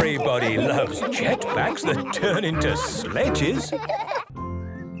 Everybody loves jetpacks that turn into sledges.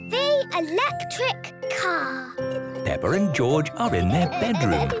 The electric car. Peppa and George are in their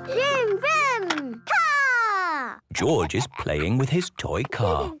bedroom. Vroom, vroom. Car! George is playing with his toy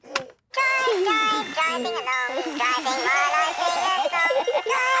car. Driving along, driving while I sing a song.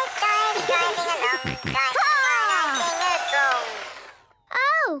 Driving along, while I sing a song.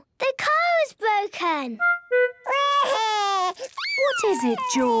 Oh, the car is broken. What is it,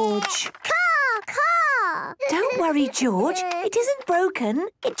 George? Car! Don't worry, George. It isn't broken.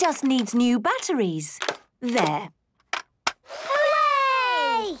 It just needs new batteries. There.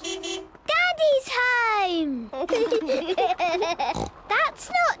 Hooray! Daddy's home! That's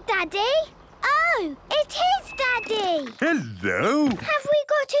not Daddy. Oh, it is Daddy. Hello? Have we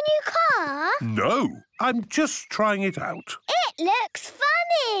got a new car? No, I'm just trying it out. It looks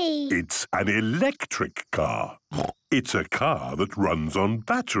funny. It's an electric car. It's a car that runs on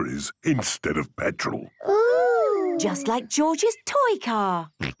batteries instead of petrol. Ooh. Just like George's toy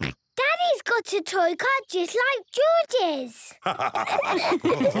car. Daddy's got a toy car just like George's.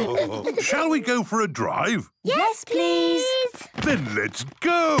 Shall we go for a drive? Yes, please. Then let's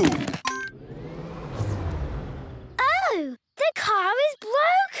go. Oh, the car is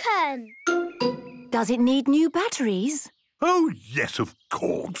broken. Does it need new batteries? Oh, yes, of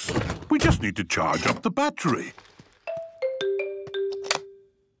course. We just need to charge up the battery.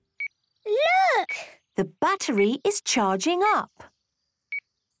 Look! The battery is charging up.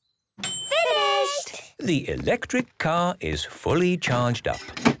 Finished! The electric car is fully charged up.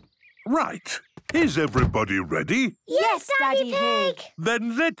 Right. Is everybody ready? Yes, Daddy Pig!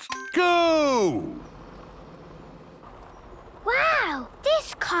 Then let's go! Wow,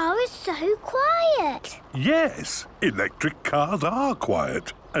 this car is so quiet. Yes, electric cars are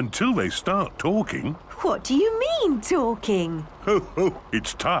quiet until they start talking. What do you mean, talking? Ho, ho,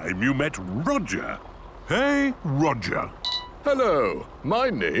 it's time you met Roger. Hey, Roger. Hello, my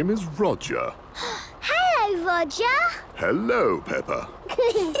name is Roger. Hello, Roger. Hello, Peppa.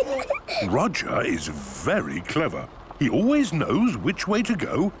 Roger is very clever. He always knows which way to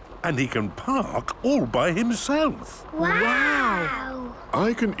go and he can park all by himself. Wow!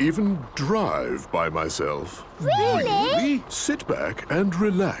 I can even drive by myself. Really? Sit back and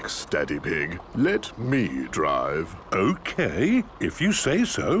relax, Daddy Pig. Let me drive. Okay, if you say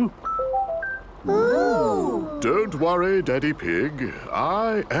so. Ooh! Don't worry, Daddy Pig.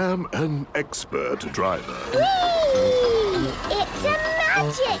 I am an expert driver. Whee! It's a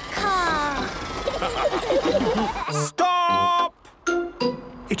magic car! Stop!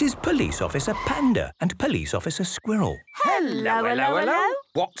 It is Police Officer Panda and Police Officer Squirrel. Hello.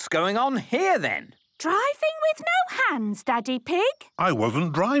 What's going on here, then? Driving with no hands, Daddy Pig. I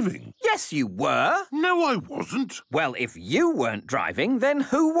wasn't driving. Yes, you were. No, I wasn't. Well, if you weren't driving, then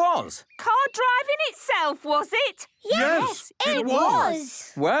who was? Car driving itself, was it? Yes, it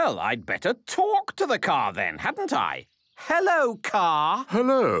was. Well, I'd better talk to the car then, hadn't I? Hello, car.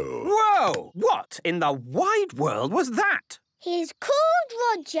 Hello. Whoa! What in the wide world was that? He's called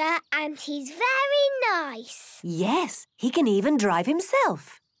Roger and he's very nice. Yes, he can even drive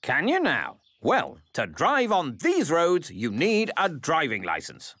himself. Can you now? Well, to drive on these roads, you need a driving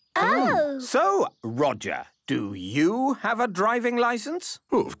licence. Oh. So, Roger, do you have a driving licence?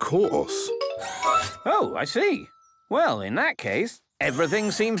 Of course. Oh, I see. Well, in that case,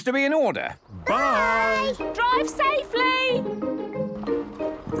 everything seems to be in order. Bye! Drive safely!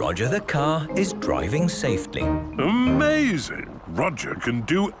 Roger the car is driving safely. Amazing! Roger can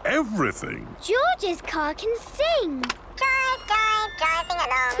do everything. George's car can sing. Driving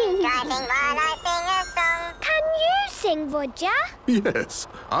along, driving while I sing a song. Can you sing, Roger? Yes,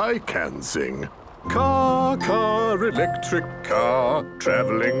 I can sing. Car, car, electric car,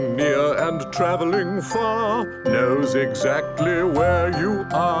 travelling near and travelling far, knows exactly where you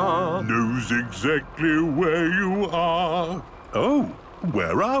are. Knows exactly where you are. Oh,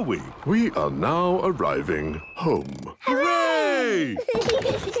 where are we? We are now arriving home. Hooray!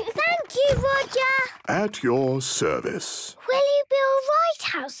 Thank you, Roger. At your service. Will you be all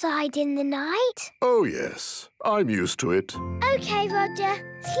right outside in the night? Oh, yes. I'm used to it. OK,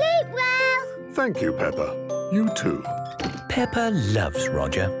 Roger. Sleep well. Thank you, Peppa. You too. Peppa loves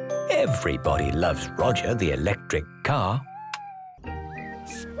Roger. Everybody loves Roger the electric car.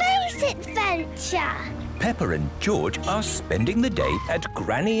 Space adventure. Peppa and George are spending the day at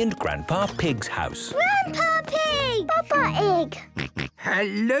Granny and Grandpa Pig's house. Grandpa Pig! Peppa Egg!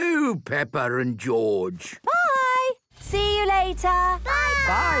 Hello, Peppa and George. Bye. See you later. Bye.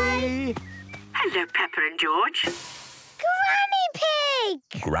 Bye. Hello, Peppa and George. Granny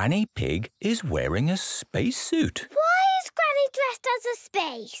Pig! Granny Pig is wearing a spacesuit. Why is Granny dressed as a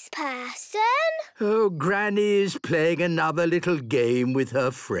space person? Oh, Granny is playing another little game with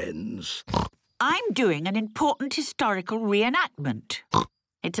her friends. I'm doing an important historical reenactment.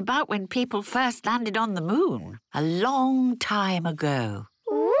 It's about when people first landed on the moon, a long time ago.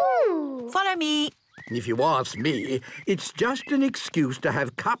 Ooh! Follow me. If you ask me, it's just an excuse to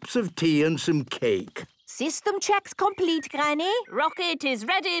have cups of tea and some cake. System checks complete, Granny. Rocket is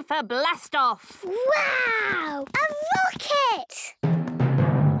ready for blast-off. Wow! A rocket!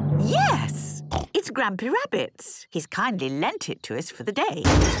 Yes! It's Grampy Rabbit's. He's kindly lent it to us for the day.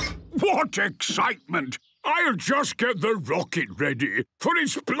 What excitement! I'll just get the rocket ready for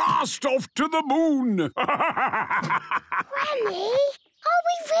its blast off to the moon. Granny, are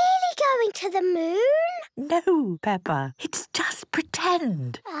we really going to the moon? No, Peppa. It's just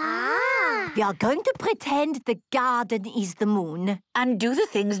pretend. Ah! We are going to pretend the garden is the moon. And do the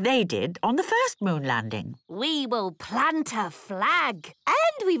things they did on the first moon landing. We will plant a flag.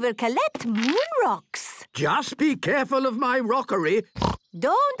 And we will collect moon rocks. Just be careful of my rockery.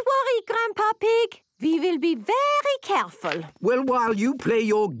 Don't worry, Grandpa Pig. We will be very careful. Well, while you play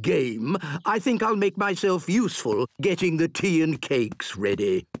your game, I think I'll make myself useful getting the tea and cakes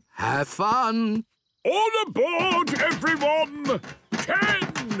ready. Have fun. All aboard, everyone!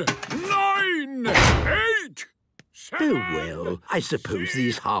 10, 9, 8, 7... Oh, well, I suppose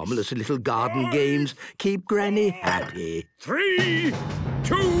these harmless little garden games keep Granny happy. 3,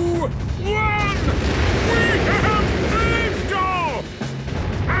 2, 1... We have liftoff!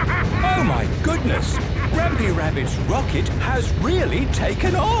 Oh, my goodness! Grampy Rabbit's rocket has really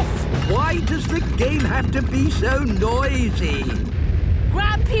taken off! Why does the game have to be so noisy?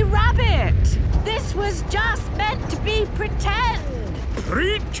 Grampy Rabbit! This was just meant to be pretend.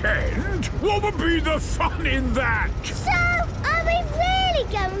 Pretend? What would be the fun in that? So, are we really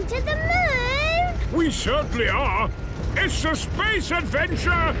going to the moon? We certainly are. It's the space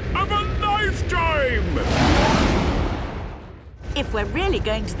adventure of a lifetime! If we're really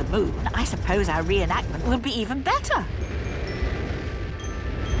going to the moon, I suppose our reenactment will be even better.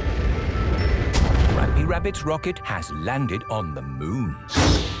 Grampy Rabbit's rocket has landed on the moon.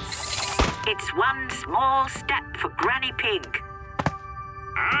 It's one small step for Granny Pig.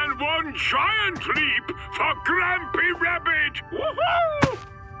 And one giant leap for Grampy Rabbit! Woohoo!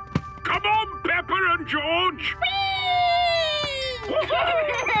 Come on, Peppa and George! The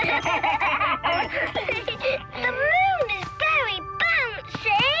moon is very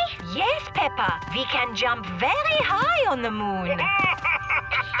bouncy. Yes, Peppa. We can jump very high on the moon.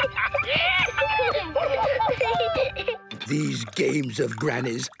 These games of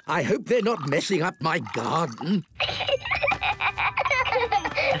Granny's, I hope they're not messing up my garden.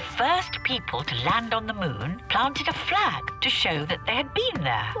 The first people to land on the moon planted a flag to show that they had been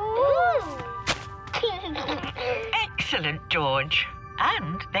there. Excellent, George.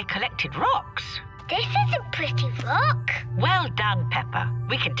 And they collected rocks. This is a pretty rock. Well done, Peppa.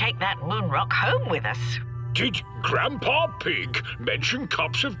 We can take that moon rock home with us. Did Grandpa Pig mention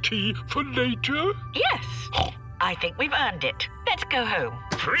cups of tea for later? Yes. I think we've earned it. Let's go home.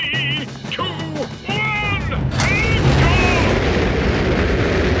 3, 2, 1,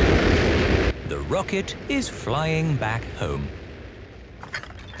 The rocket is flying back home.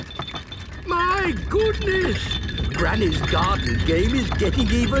 My goodness! Granny's garden game is getting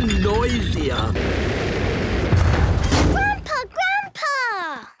even noisier.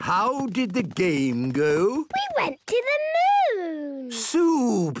 Grandpa! How did the game go? We went to the moon.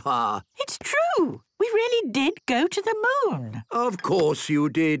 Super! It's true. We really did go to the moon. Of course you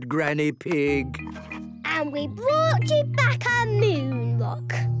did, Granny Pig. And we brought you back a moon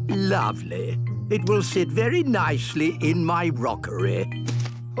rock. Lovely. It will sit very nicely in my rockery.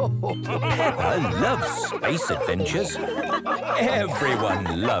 Peppa loves space adventures.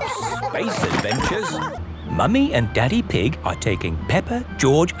 Everyone loves space adventures. Mummy and Daddy Pig are taking Peppa,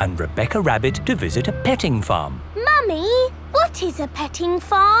 George and Rebecca Rabbit to visit a petting farm. Mummy, what is a petting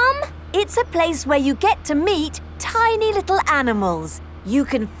farm? It's a place where you get to meet tiny little animals. You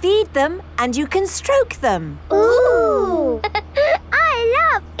can feed them and you can stroke them. Ooh!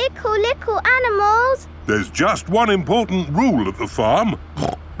 I love little animals. There's just one important rule at the farm.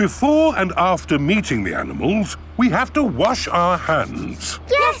 Before and after meeting the animals, we have to wash our hands.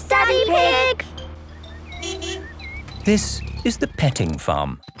 Yes, Daddy Pig! This is the petting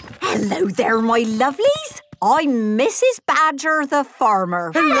farm. Hello there, my lovelies. I'm Mrs. Badger the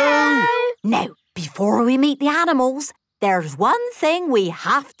farmer. Hello! Now, before we meet the animals, there's one thing we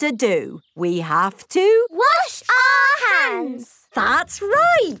have to do. We have to... Wash our hands. That's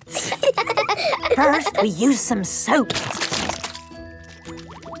right. First, we use some soap.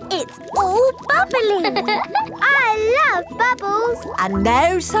 It's all bubbly. I love bubbles. And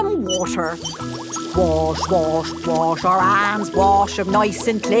now some water. Wash, wash, wash our hands. Wash 'em nice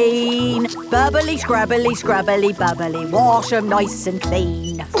and clean. Bubbly, scrubbly, scrubbly, bubbly. Wash 'em nice and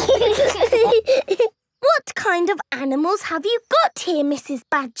clean. What kind of animals have you got here, Mrs.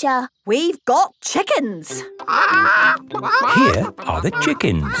 Badger? We've got chickens. Here are the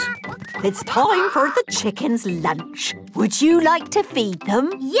chickens. It's time for the chickens' lunch. Would you like to feed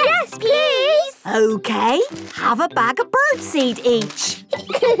them? Yes, please. OK, have a bag of birdseed each.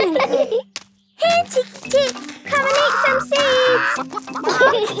 Here, Chicky Chick, come and eat some seeds.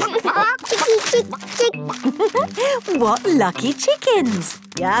 What lucky chickens.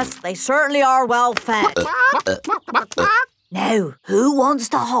 Yes, they certainly are well fed. Now, who wants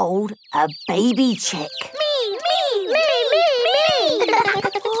to hold a baby chick? Me.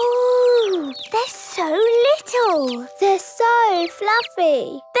 Ooh, they're so little. They're so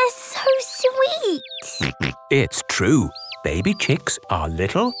fluffy. They're so sweet. It's true. Baby chicks are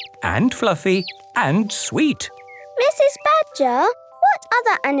little and fluffy and sweet. Mrs. Badger, what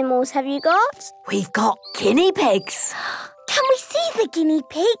other animals have you got? We've got guinea pigs. Can we see the guinea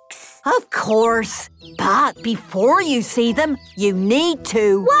pigs? Of course. But before you see them, you need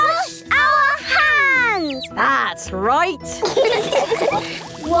to... Wash our hands! That's right.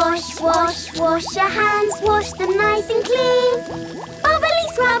 Wash, wash, wash your hands. Wash them nice and clean. Bubbly,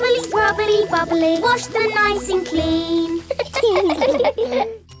 scrubbly, scrubbly, bubbly. Wash them nice and clean.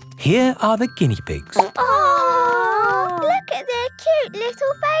 Here are the guinea pigs. Oh, look at their cute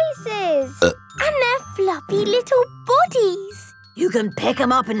little faces. And their fluffy little bodies. You can pick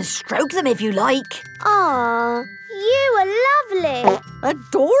them up and stroke them if you like. Aw, you are lovely.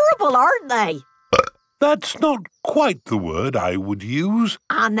 Adorable, aren't they? That's not quite the word I would use.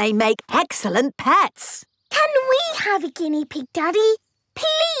 And they make excellent pets. Can we have a guinea pig, Daddy?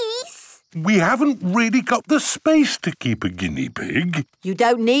 Please? We haven't really got the space to keep a guinea pig. You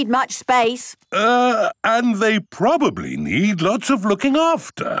don't need much space. And they probably need lots of looking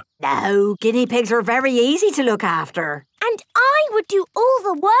after. No, guinea pigs are very easy to look after. And I would do all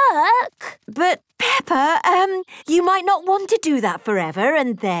the work. But, Peppa, you might not want to do that forever,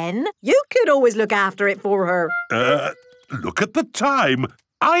 and then you could always look after it for her. Look at the time.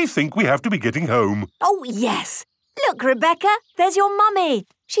 I think we have to be getting home. Oh, yes. Look, Rebecca, there's your mummy.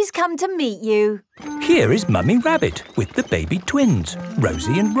 She's come to meet you. Here is Mummy Rabbit with the baby twins,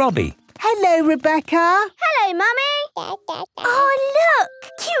 Rosie and Robbie. Hello, Rebecca. Hello, Mummy. Oh, look,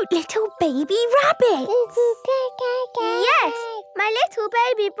 cute little baby rabbits. Yes, my little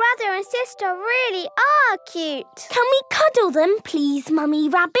baby brother and sister really are cute. Can we cuddle them, please, Mummy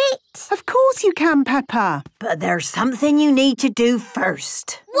Rabbit? Of course you can, Peppa. But there's something you need to do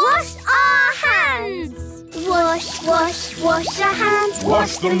first. Wash our hands. Wash, wash, wash your hands.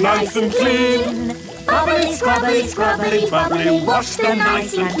 Wash them nice and clean. Bubbly, scrubbly, scrubbly, bubbly. Wash them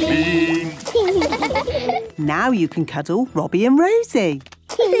nice and clean. Now you can cuddle Robbie and Rosie.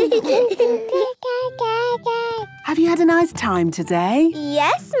 Have you had a nice time today?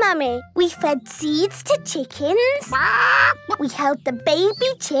 Yes, Mummy. We fed seeds to chickens. We held the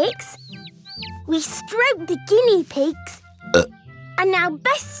baby chicks. We stroked the guinea pigs. And now,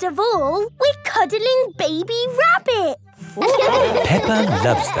 best of all, we're cuddling baby rabbits. Peppa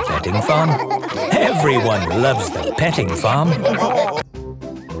loves the petting farm. Everyone loves the petting farm.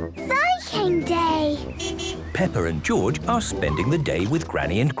 Viking Day. Peppa and George are spending the day with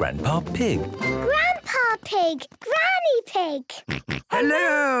Granny and Grandpa Pig. Grandpa Pig, Granny Pig.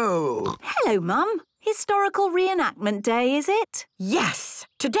 Hello! Hello, Mum. Historical reenactment day, is it? Yes,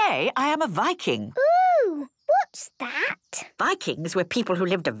 today I am a Viking. Ooh, what's that? Vikings were people who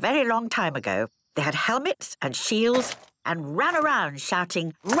lived a very long time ago. They had helmets and shields and ran around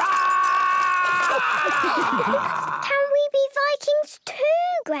shouting, "Rah!" Can we be Vikings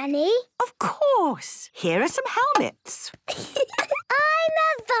too, Granny? Of course. Here are some helmets. I'm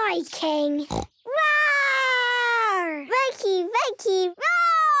a Viking. Roar! Vikey, Vikey,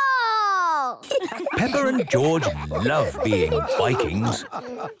 roar! Peppa and George love being Vikings.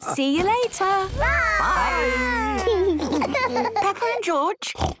 See you later. Bye. Peppa and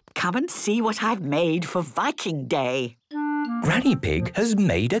George, come and see what I've made for Viking Day. Granny Pig has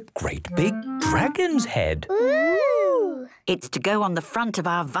made a great big dragon's head. Ooh! It's to go on the front of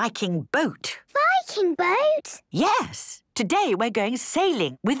our Viking boat. Viking boat? Yes. Today we're going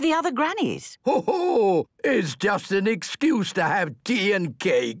sailing with the other grannies. Ho ho! It's just an excuse to have tea and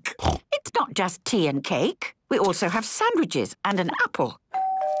cake. It's not just tea and cake. We also have sandwiches and an apple.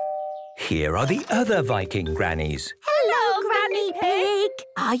 Here are the other Viking grannies. Hello, Granny Pig.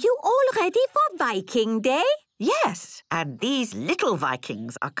 Are you all ready for Viking Day? Yes, and these little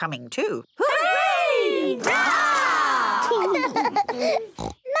Vikings are coming too. Hooray! Madam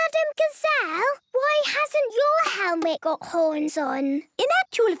Gazelle, why hasn't your helmet got horns on? In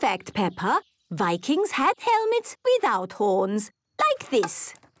actual fact, Peppa, Vikings had helmets without horns, like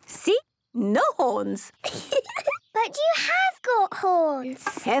this. See? No horns. But you have got horns.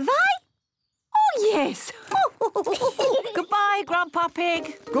 Have I? Oh, yes. Goodbye, Grandpa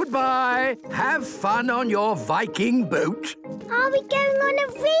Pig. Goodbye. Have fun on your Viking boat. Are we going on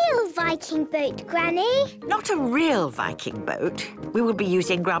a real Viking boat, Granny? Not a real Viking boat. We will be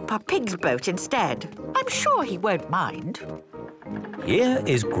using Grandpa Pig's boat instead. I'm sure he won't mind. Here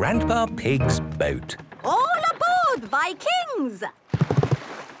is Grandpa Pig's boat. All aboard, Vikings!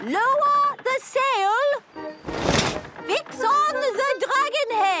 Lower the sail. Fix on the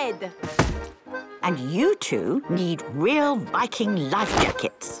dragon head. And you two need real Viking life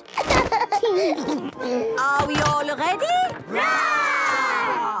jackets. Are we all ready?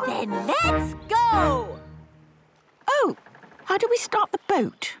 Row! Then let's go! Oh, how do we start the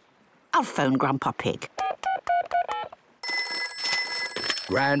boat? I'll phone Grandpa Pig.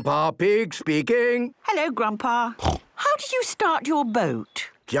 Grandpa Pig speaking. Hello, Grandpa. How do you start your boat?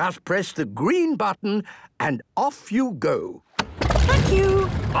 Just press the green button and off you go. Thank you.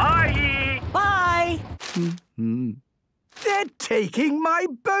 Bye! Bye. They're taking my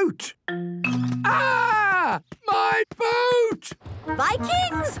boat. Ah! My boat!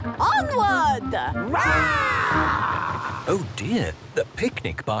 Vikings, onward! Rah! Oh dear, the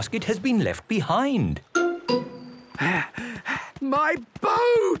picnic basket has been left behind. My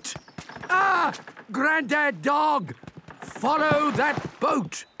boat! Ah! Grandad Dog! Follow that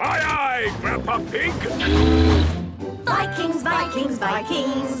boat! Aye, aye, Grandpa Pig! Vikings, Vikings,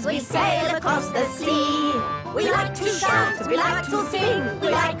 Vikings, we sail across the sea. We like to shout, we like to sing, we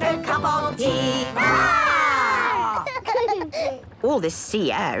like a cup of tea. Ah! All this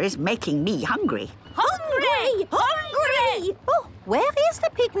sea air is making me hungry. Hungry! Hungry! Oh, where is the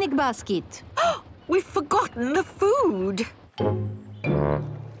picnic basket? We've forgotten the food.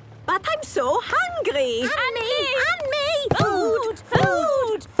 But I'm so hungry. And me! Food!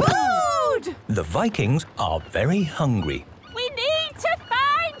 Food! Food! The Vikings are very hungry. We need to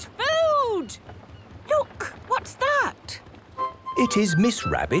find food! Look, what's that? It is Miss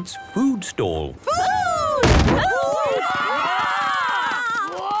Rabbit's food stall. Food! Food!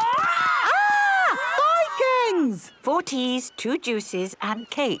 Vikings! 4 teas, 2 juices and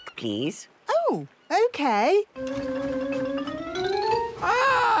cake, please. Oh, OK.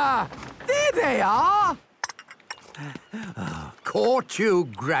 Ah! There they are! Caught you,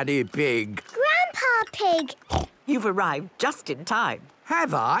 Granny Pig. Grandpa Pig. You've arrived just in time.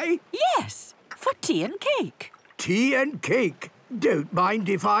 Have I? Yes, for tea and cake. Tea and cake. Don't mind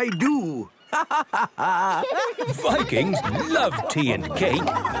if I do. Vikings love tea and cake.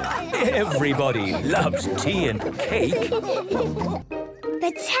 Everybody loves tea and cake.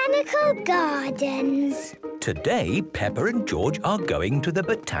 Botanical Gardens. Today, Peppa and George are going to the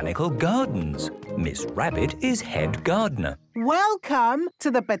Botanical Gardens. Miss Rabbit is head gardener. Welcome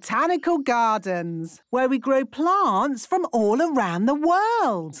to the Botanical Gardens, where we grow plants from all around the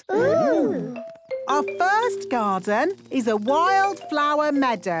world. Ooh. Our first garden is a wildflower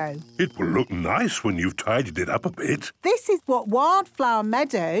meadow. It will look nice when you've tidied it up a bit. This is what wildflower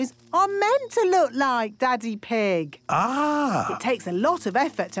meadows are meant to look like, Daddy Pig. Ah! It takes a lot of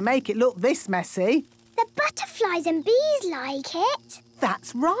effort to make it look this messy. The butterflies and bees like it.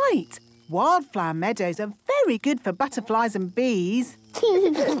 That's right. Wildflower meadows are very good for butterflies and bees.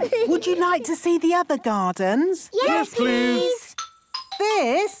 Would you like to see the other gardens? Yes, please.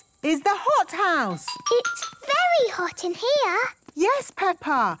 This is the hothouse. It's very hot in here. Yes,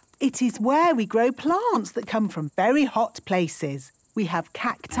 Peppa. It is where we grow plants that come from very hot places. We have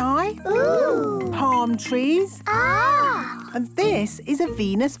cacti, palm trees, and this is a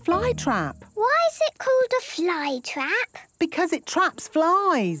Venus flytrap. Why is it called a fly trap? Because it traps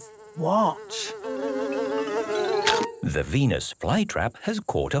flies. Watch. The Venus flytrap has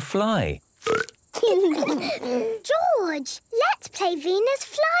caught a fly. George, let's play Venus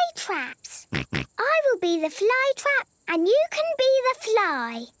flytraps. I will be the fly trap and you can be the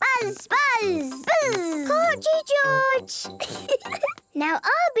fly. Buzz, buzz, buzz. Caught you, George. Now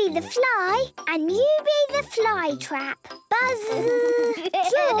I'll be the fly and you be the fly trap. Buzz.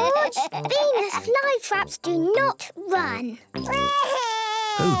 George, Venus flytraps do not run.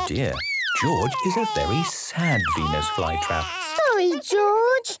 Oh dear, George is a very sad Venus flytrap. Sorry,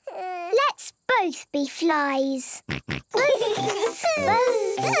 George. Let's both be flies.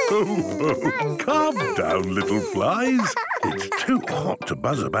 Oh, calm down, little flies. It's too hot to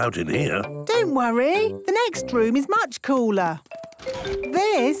buzz about in here. Don't worry, the next room is much cooler.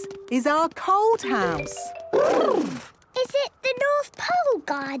 This is our cold house. Is it the North Pole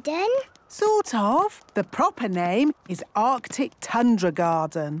Garden? Sort of. The proper name is Arctic Tundra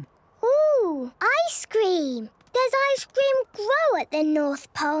Garden. Ooh, ice cream. Does ice cream grow at the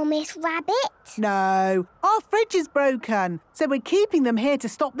North Pole, Miss Rabbit? No, our fridge is broken, so we're keeping them here to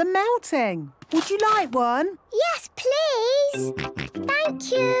stop them melting. Would you like one? Yes, please. Thank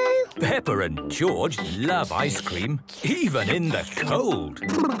you. Peppa and George love ice cream, even in the cold.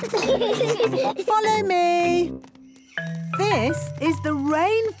 Follow me. This is the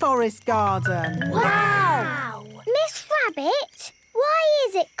Rainforest Garden. Wow! Miss Rabbit, why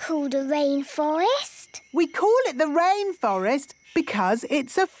is it called a rainforest? We call it the rainforest because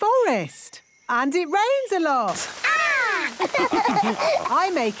it's a forest. And it rains a lot. Ah! I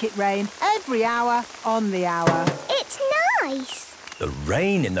make it rain every hour on the hour. It's nice. The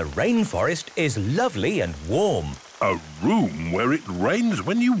rain in the rainforest is lovely and warm. A room where it rains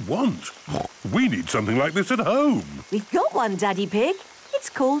when you want. We need something like this at home. We've got one, Daddy Pig. It's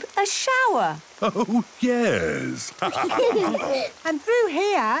called a shower. Oh, yes. And through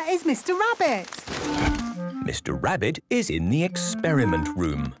here is Mr. Rabbit. Mr. Rabbit is in the experiment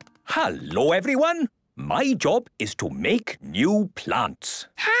room. Hello, everyone. My job is to make new plants.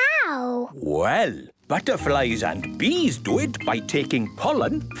 How? Well, butterflies and bees do it by taking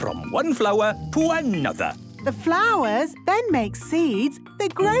pollen from one flower to another. The flowers then make seeds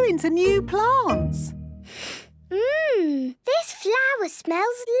that grow into new plants. This flower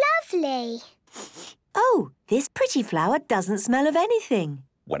smells lovely. Oh, this pretty flower doesn't smell of anything.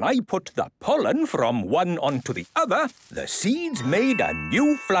 When I put the pollen from one onto the other, the seeds made a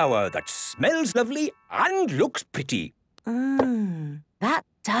new flower that smells lovely and looks pretty. That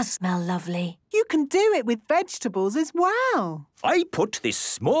does smell lovely. You can do it with vegetables as well. I put this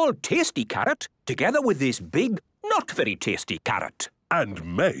small tasty carrot together with this big, not very tasty carrot.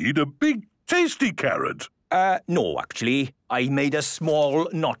 And made a big tasty carrot. No, actually. I made a small,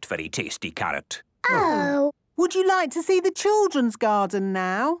 not very tasty carrot. Oh. Would you like to see the children's garden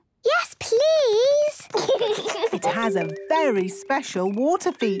now? Yes, please. It has a very special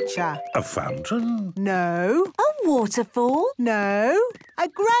water feature. A fountain? No. A waterfall? No. A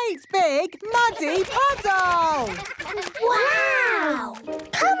great big muddy puddle. Wow!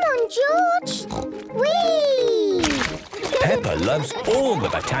 Come on, George. Whee! Peppa loves all the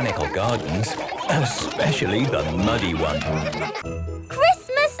botanical gardens, especially the muddy one.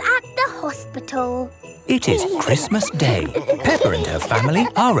 Christmas at the hospital. It is Christmas Day. Peppa and her family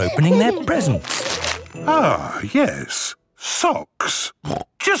are opening their presents. Ah, yes. Socks.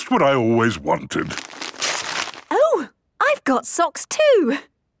 Just what I always wanted. Oh, I've got socks too.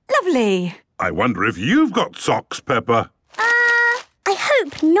 Lovely. I wonder if you've got socks, Peppa. I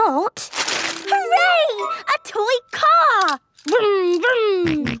hope not. Hooray! A toy car! Vroom,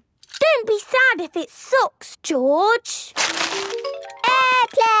 vroom. Don't be sad if it's socks, George.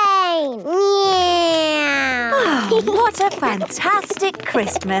 Airplane! Oh, what a fantastic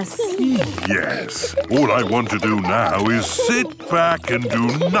Christmas. Yes. All I want to do now is sit back and do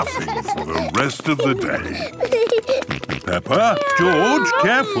nothing for the rest of the day. Peppa, George,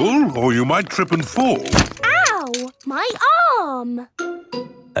 careful, or you might trip and fall. Ow! My arm!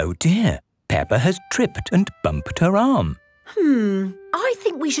 Oh dear, Peppa has tripped and bumped her arm. I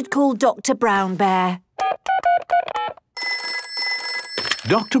think we should call Dr. Brown Bear.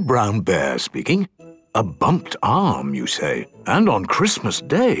 Dr. Brown Bear speaking. A bumped arm, you say? And on Christmas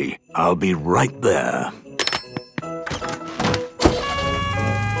Day? I'll be right there.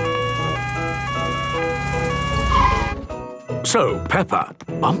 So, Peppa,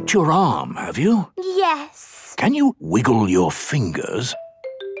 bumped your arm, have you? Yes. Can you wiggle your fingers?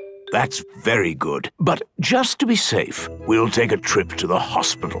 That's very good. But just to be safe, we'll take a trip to the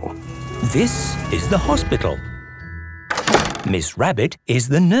hospital. This is the hospital. Miss Rabbit is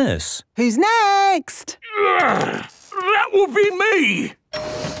the nurse. Who's next? That will be me!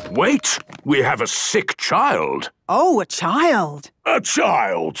 Wait, we have a sick child. Oh, a child. A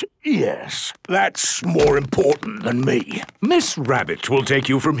child, yes. That's more important than me. Miss Rabbit will take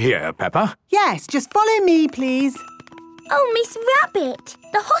you from here, Peppa. Yes, just follow me, please. Oh, Miss Rabbit,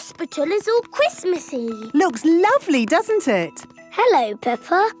 the hospital is all Christmassy. Looks lovely, doesn't it? Hello,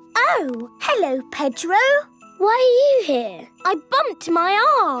 Peppa. Oh, hello, Pedro. Why are you here? I bumped my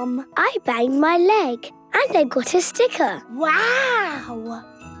arm. I banged my leg. And I got a sticker. Wow!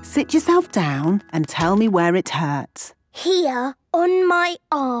 Sit yourself down and tell me where it hurts. Here, on my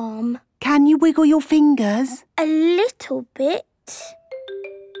arm. Can you wiggle your fingers? A little bit.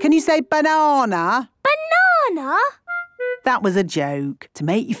 Can you say banana? Banana? That was a joke, to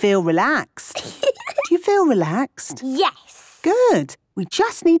make you feel relaxed. Do you feel relaxed? Yes. Good. We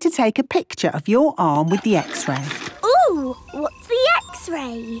just need to take a picture of your arm with the X-ray. Ooh, what's the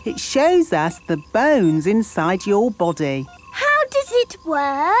X-ray? It shows us the bones inside your body. How does it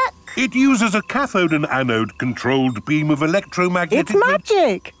work? It uses a cathode and anode-controlled beam of electromagnetic... It's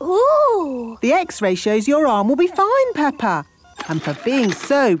magic! Ooh! The X-ray shows your arm will be fine, Peppa. And for being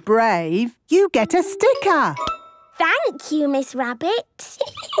so brave, you get a sticker. Thank you, Miss Rabbit.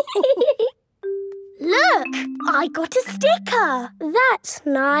 Look, I got a sticker. That's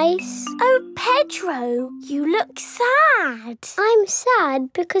nice. Oh, Pedro, you look sad. I'm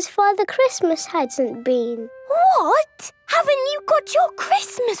sad because Father Christmas hasn't been. What? Haven't you got your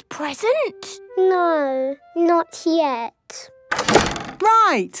Christmas present? No, not yet.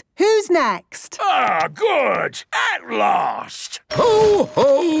 Right, who's next? Ah, good! At last! Ho,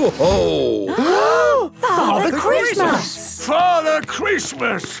 ho, ho! Father Christmas! Father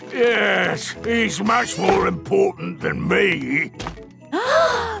Christmas! Yes, he's much more important than me.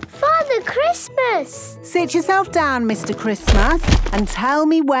 Father Christmas! Sit yourself down, Mr. Christmas, and tell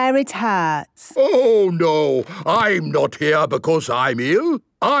me where it hurts. Oh, no, I'm not here because I'm ill.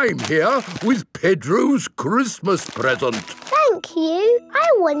 I'm here with Pedro's Christmas present. Thank you. I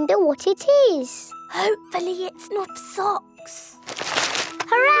wonder what it is. Hopefully it's not socks.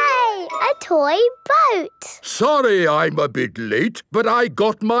 Hooray! A toy boat. Sorry I'm a bit late, but I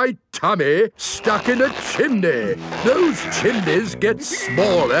got my tummy stuck in a chimney. Those chimneys get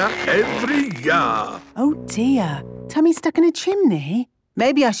smaller every year. Oh, dear. Tummy stuck in a chimney?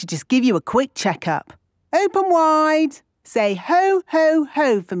 Maybe I should just give you a quick checkup. Open wide. Say ho, ho,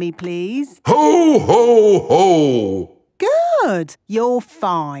 ho for me, please. Ho, ho, ho! Good. You're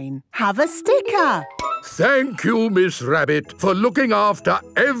fine. Have a sticker. Thank you, Miss Rabbit, for looking after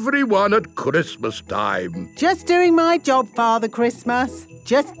everyone at Christmas time. Just doing my job, Father Christmas.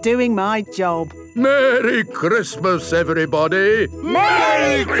 Just doing my job. Merry Christmas, everybody.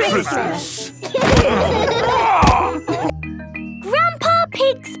 Merry Christmas! Grandpa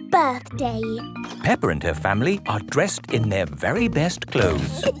Pig's birthday. Peppa and her family are dressed in their very best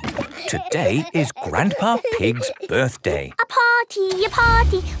clothes. Today is Grandpa Pig's birthday. A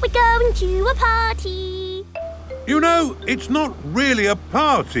party, we're going to a party. You know, it's not really a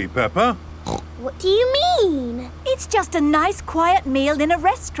party, Peppa. What do you mean? It's just a nice quiet meal in a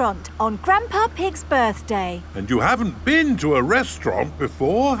restaurant on Grandpa Pig's birthday. And you haven't been to a restaurant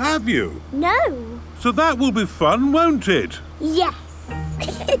before, have you? No. So that will be fun, won't it? Yes.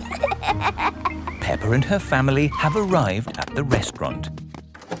 Peppa and her family have arrived at the restaurant.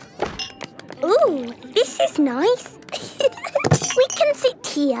 Ooh, this is nice. We can sit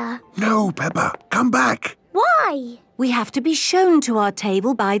here. No, Peppa, come back. Why? We have to be shown to our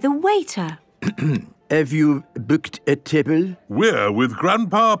table by the waiter. Have you booked a table? We're with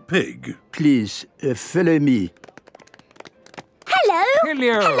Grandpa Pig. Please, follow me. Hello.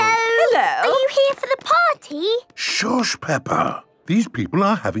 Hello. Hello. Are you here for the party? Shush, Peppa. These people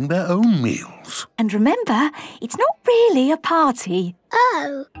are having their own meals. And remember, it's not really a party.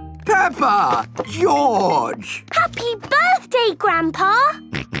 Oh. Peppa! George! Happy birthday, Grandpa.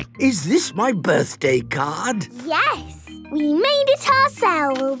 Is this my birthday card? Yes, we made it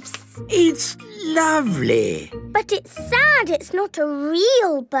ourselves. It's lovely. But it's sad it's not a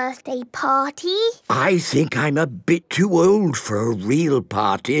real birthday party. I think I'm a bit too old for a real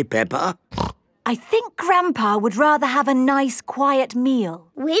party, Peppa. I think Grandpa would rather have a nice, quiet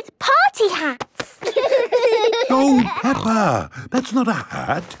meal. With party hats. Oh, Peppa, that's not a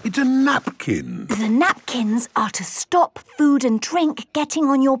hat, it's a napkin. The napkins are to stop food and drink getting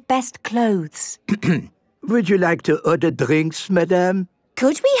on your best clothes. Would you like to order drinks, madame?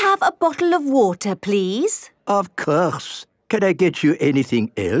 Could we have a bottle of water, please? Of course. Can I get you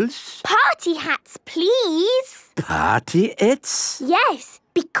anything else? Party hats, please. Party hats? Yes,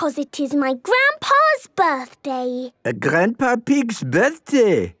 because it is my grandpa's birthday. Grandpa Pig's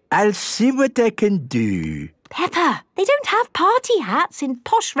birthday. I'll see what I can do. Peppa, they don't have party hats in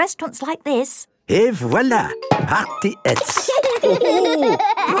posh restaurants like this. Et voilà, party hats. Oh,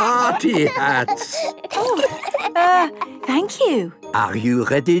 party hats. Thank you. Are you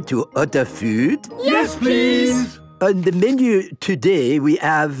ready to order food? Yes, please. On the menu today, we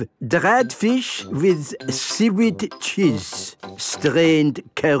have dried fish with seaweed cheese, strained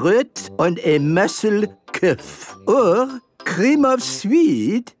carrot on a mussel cuff, or cream of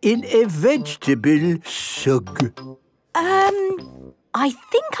sweet in a vegetable sug. I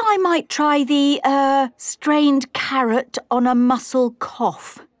think I might try the strained carrot on a mussel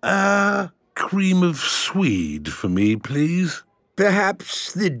cough. Cream of swede for me, please.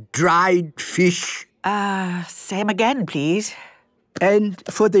 Perhaps the dried fish. Same again, please. And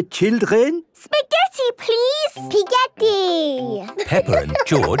for the children? Spaghetti, please. Spaghetti. Peppa and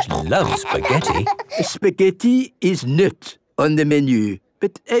George love spaghetti. Spaghetti is not on the menu,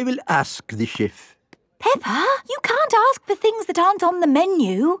 but I will ask the chef. Peppa, you can't ask for things that aren't on the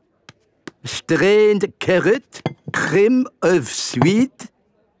menu. Strained carrot, cream of sweet,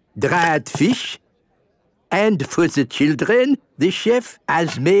 dried fish, and for the children, the chef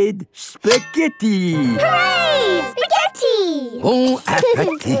has made spaghetti. Hooray! Spaghetti! Bon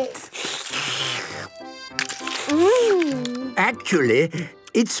appetit. Actually,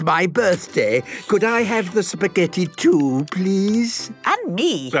 it's my birthday. Could I have the spaghetti too, please? And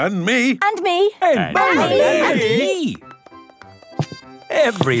me. And me. And me. And me.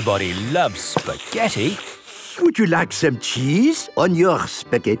 Everybody loves spaghetti. Would you like some cheese on your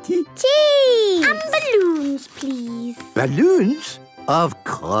spaghetti? Cheese! And balloons, please. Balloons? Of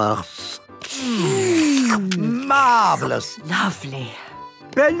course. Marvellous. Lovely.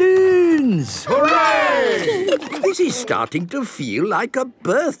 Balloons! Hooray! This is starting to feel like a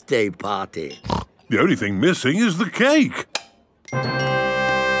birthday party. The only thing missing is the cake.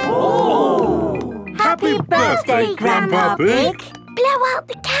 Oh! Happy birthday, Grandpa Pig! Blow out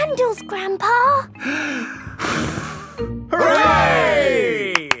the candles, Grandpa.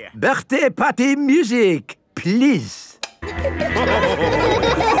 Hooray! Birthday party music, please.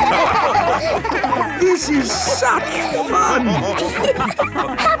 This is such fun!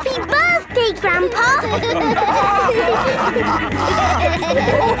 Happy birthday, Grandpa!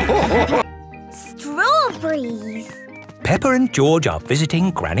 Strawberries. Peppa and George are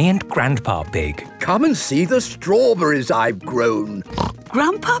visiting Granny and Grandpa Pig. Come and see the strawberries I've grown.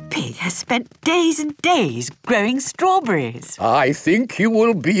 Grandpa Pig has spent days and days growing strawberries. I think you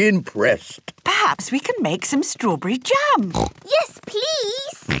will be impressed. Perhaps we can make some strawberry jam. Yes,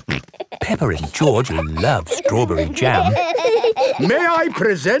 please. Peppa and George love strawberry jam. May I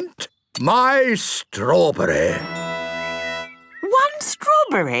present my strawberry? One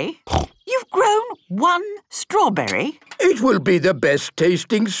strawberry? You've grown one strawberry? It will be the best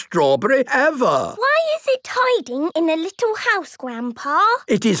tasting strawberry ever. Why is it hiding in a little house, Grandpa?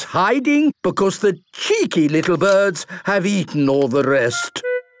 It is hiding because the cheeky little birds have eaten all the rest.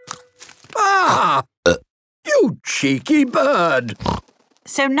 Ah! You cheeky bird!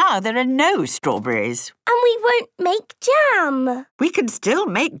 So now there are no strawberries. And we won't make jam. We can still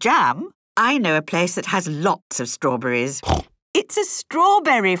make jam. I know a place that has lots of strawberries. It's a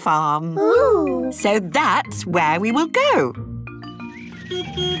strawberry farm. Ooh. So that's where we will go.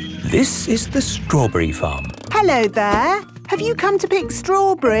 This is the strawberry farm. Hello there. Have you come to pick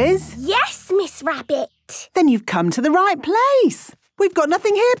strawberries? Yes, Miss Rabbit. Then you've come to the right place. We've got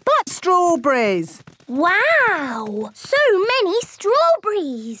nothing here but strawberries. Wow! So many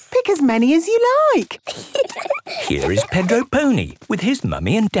strawberries. Pick as many as you like. Here is Pedro Pony with his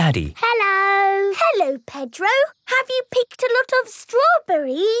mummy and daddy. Hello. Hello, Pedro. Have you picked a lot of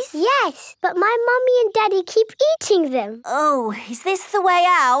strawberries? Yes, but my mummy and daddy keep eating them. Oh, is this the way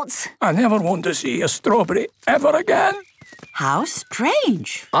out? I never want to see a strawberry ever again. How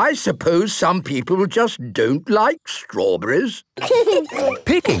strange. I suppose some people just don't like strawberries.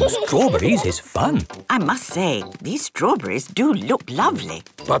 Picking strawberries is fun. I must say, these strawberries do look lovely.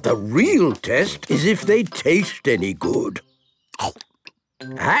 But the real test is if they taste any good.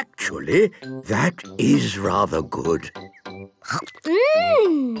 Actually, that is rather good.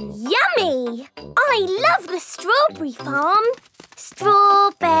 Yummy! I love the strawberry farm.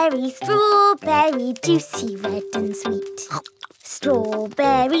 Strawberry, strawberry, juicy, red and sweet.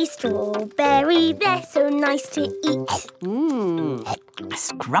 Strawberry, strawberry, they're so nice to eat.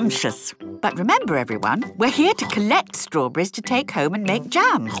 Scrumptious. But remember, everyone, we're here to collect strawberries to take home and make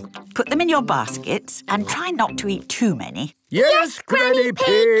jam. Put them in your baskets and try not to eat too many. Yes, Granny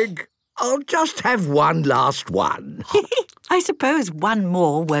Pig. I'll just have one last one. I suppose one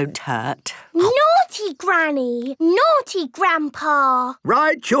more won't hurt. Naughty Granny! Naughty Grandpa!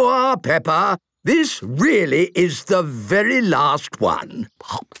 Right you are, Peppa. This really is the very last one.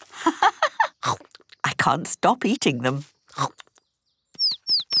 I can't stop eating them.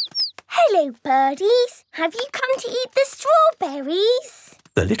 Hello, birdies. Have you come to eat the strawberries?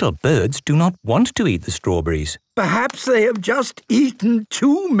 The little birds do not want to eat the strawberries. Perhaps they have just eaten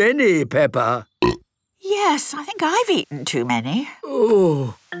too many, Peppa. Yes, I think I've eaten too many.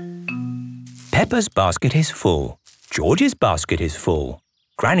 Oh. Peppa's basket is full. George's basket is full.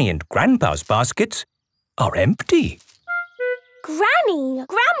 Granny and Grandpa's baskets are empty. Granny,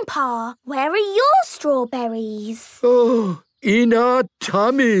 Grandpa, where are your strawberries? Oh, in our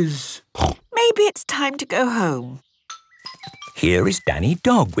tummies. Maybe it's time to go home. Here is Danny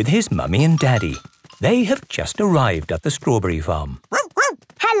Dog with his mummy and daddy. They have just arrived at the strawberry farm.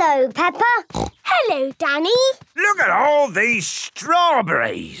 Hello, Peppa. Hello, Danny. Look at all these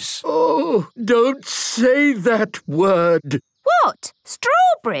strawberries. Oh, don't say that word. What?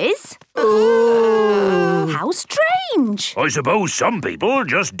 Strawberries? Oh. How strange. I suppose some people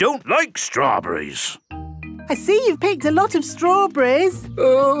just don't like strawberries. I see you've picked a lot of strawberries.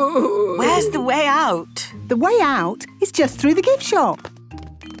 Oh. Where's the way out? The way out is just through the gift shop.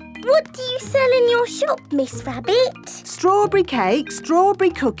 What do you sell in your shop, Miss Rabbit? Strawberry cake, strawberry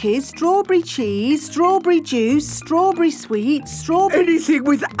cookies, strawberry cheese, strawberry juice, strawberry sweets, strawberry... Anything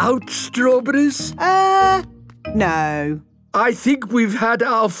without strawberries? No. I think we've had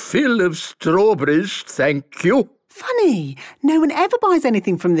our fill of strawberries, thank you. Funny, no one ever buys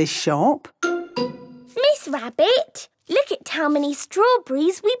anything from this shop. Miss Rabbit, look at how many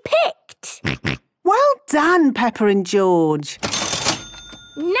strawberries we picked. Well done, Peppa and George.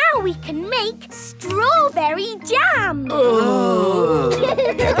 Now we can make strawberry jam.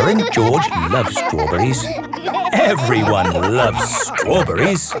 Peppa and George love strawberries. Everyone loves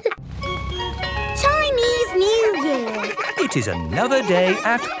strawberries. Chinese New Year. It is another day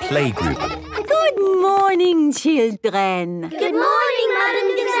at Playgroup. Good morning, children. Good morning,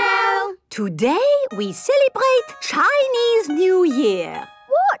 Madam Gazelle. Today we celebrate Chinese New Year.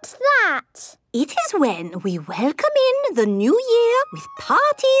 What's that? It is when we welcome in the new year with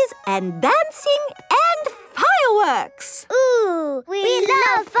parties and dancing and fireworks. Ooh, we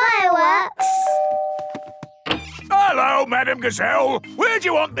love fireworks. Hello, Madam Gazelle. Where do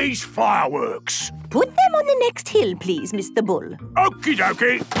you want these fireworks? Put them on the next hill, please, Mr. Bull. Okie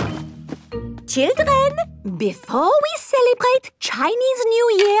dokie. Children, before we celebrate Chinese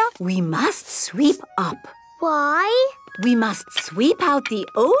New Year, we must sweep up. Why? We must sweep out the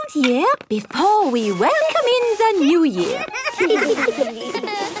old year before we welcome in the new year. Finished,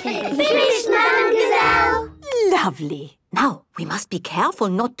 Madam Gazelle. Lovely. Now, we must be careful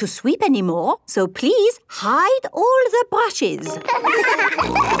not to sweep anymore, so please hide all the brushes.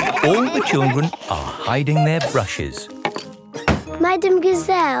 All the children are hiding their brushes. Madam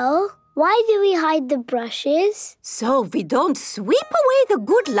Gazelle, why do we hide the brushes? So we don't sweep away the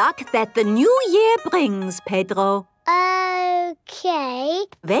good luck that the new year brings, Pedro. Okay.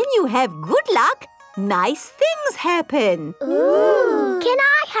 When you have good luck, nice things happen. Ooh. Can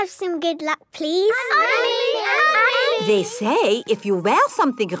I have some good luck, please? They say if you wear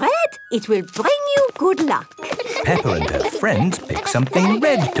something red, it will bring you good luck. Peppa and her friends pick something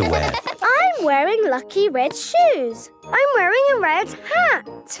red to wear. I'm wearing lucky red shoes. I'm wearing a red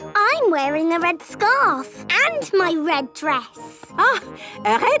hat. I'm wearing a red scarf and my red dress. Ah,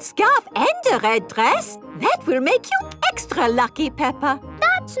 a red scarf and a red dress? That will make you extra lucky, Peppa.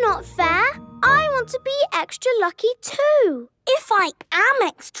 That's not fair. I want to be extra lucky too. If I am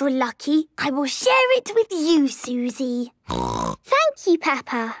extra lucky, I will share it with you, Susie. Thank you,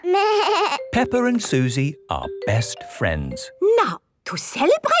 Peppa. Peppa and Susie are best friends. Now, to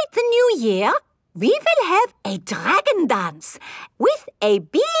celebrate the new year, we will have a dragon dance with a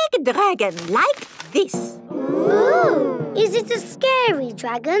big dragon like this. Ooh! Is it a scary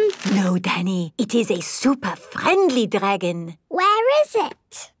dragon? No, Danny. It is a super friendly dragon. Where is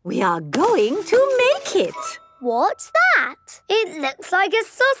it? We are going to make it. What's that? It looks like a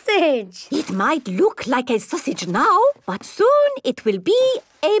sausage. It might look like a sausage now, but soon it will be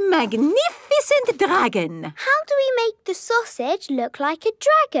a magnificent dragon. How do we make the sausage look like a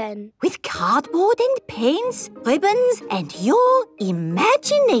dragon? With cardboard and paints, ribbons, and your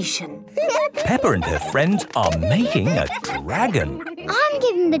imagination. Peppa and her friends are making a dragon. I'm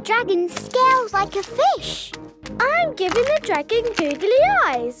giving the dragon scales like a fish. I'm giving the dragon googly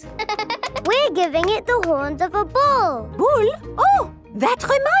eyes. We're giving it the horns of a bull. Bull? Oh, that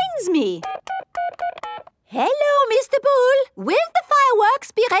reminds me. Hello, Mr. Bull. Will the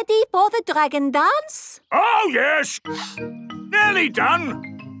fireworks be ready for the dragon dance? Oh, yes. Nearly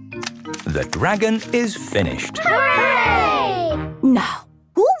done. The dragon is finished. Hooray! Now,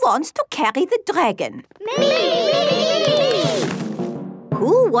 who wants to carry the dragon? Me!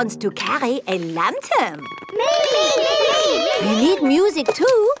 Who wants to carry a lantern? Me! We need music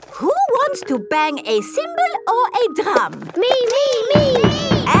too. Who wants to bang a cymbal or a drum? Me!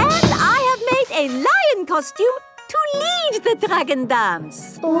 And I have made a lion costume to lead the dragon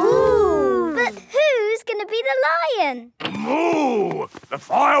dance. Ooh! But who's going to be the lion? Moo! The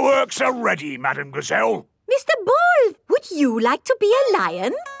fireworks are ready, Madam Gazelle. Mr. Bull, would you like to be a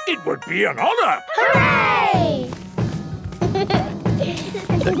lion? It would be an honour. Hooray!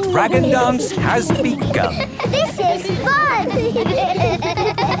 The dragon dance has begun. This is fun!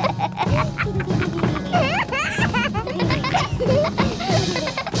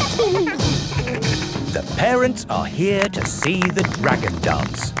 The parents are here to see the dragon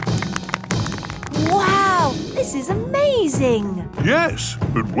dance. Wow, this is amazing. Yes,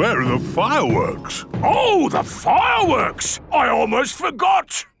 but where are the fireworks? Oh, the fireworks! I almost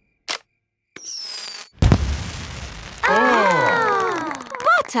forgot!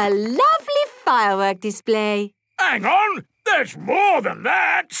 What a lovely firework display. Hang on! There's more than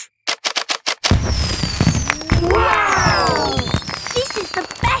that! Wow! This is the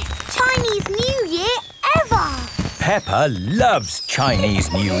best Chinese New Year ever! Peppa loves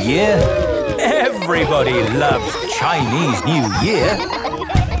Chinese New Year. Everybody loves Chinese New Year.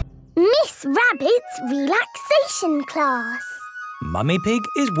 Miss Rabbit's relaxation class. Mummy Pig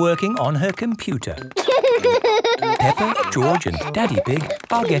is working on her computer. Peppa, George and Daddy Pig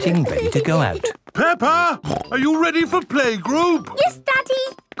are getting ready to go out. Peppa, are you ready for playgroup? Yes,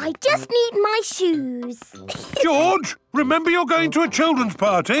 Daddy. I just need my shoes. George, remember you're going to a children's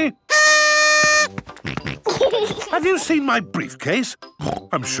party? Have you seen my briefcase?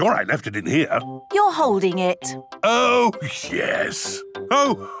 I'm sure I left it in here. You're holding it. Oh, yes.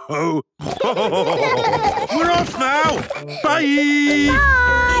 Oh. We're off now. Bye.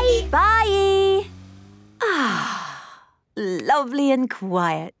 Bye. Bye. Lovely and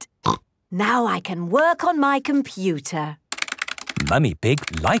quiet. Now I can work on my computer. Mummy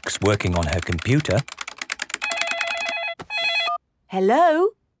Pig likes working on her computer.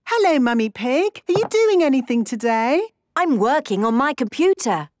 Hello? Hello, Mummy Pig. Are you doing anything today? I'm working on my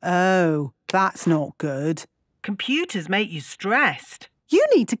computer. Oh, that's not good. Computers make you stressed. You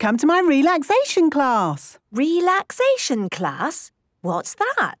need to come to my relaxation class. Relaxation class? What's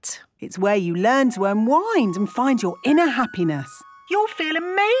that? It's where you learn to unwind and find your inner happiness. You'll feel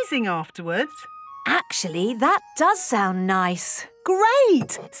amazing afterwards. Actually, that does sound nice.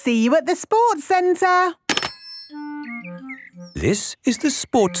 Great! See you at the sports centre. This is the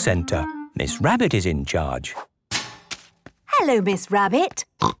sports centre. Miss Rabbit is in charge. Hello, Miss Rabbit.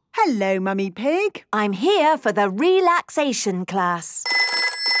 Hello, Mummy Pig. I'm here for the relaxation class.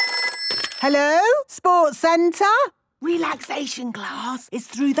 Hello, sports centre. Relaxation class is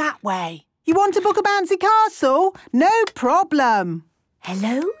through that way. You want to book a bouncy castle? No problem.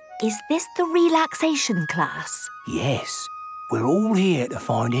 Hello, is this the relaxation class? Yes, we're all here to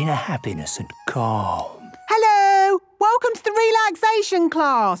find inner happiness and calm. Hello, welcome to the relaxation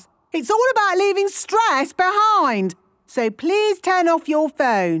class. It's all about leaving stress behind. So please turn off your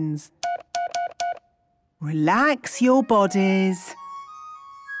phones. Relax your bodies.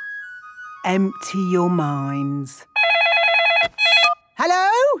 Empty your minds.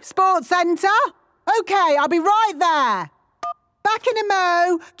 Hello, sports centre? OK, I'll be right there. Back in a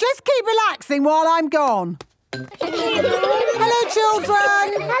mo. Just keep relaxing while I'm gone. Hello,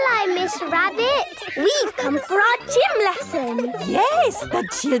 children. Hello, Miss Rabbit. We've come for our gym lesson. Yes, the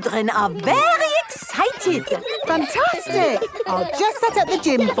children are very excited. Fantastic. I'll just set up the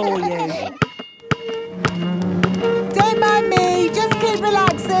gym for you. Don't mind me. Just keep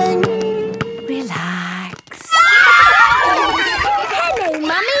relaxing. Relax. Hello,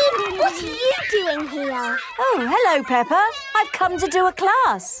 Mummy. What are you doing here? Oh, hello, Peppa. I've come to do a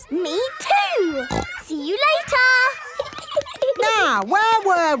class. Me too. See you later. Now, where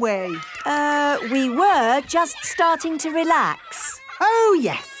were we? We were just starting to relax. Oh,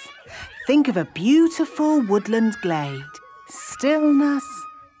 yes. Think of a beautiful woodland glade. Stillness,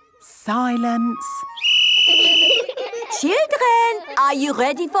 silence. Children, are you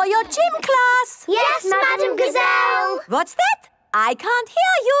ready for your gym class? Yes, Madam Gazelle. What's that? I can't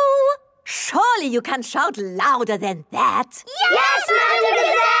hear you. Surely you can shout louder than that. Yes, Madam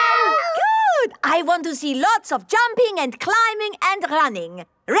Gazelle. Good. I want to see lots of jumping and climbing and running.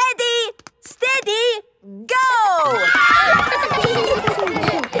 Ready, steady, go!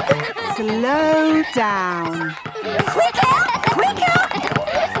 Slow down. Quicker!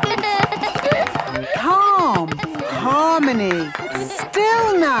 Calm. Harmony.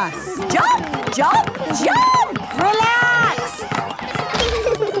 Stillness. Jump! Relax.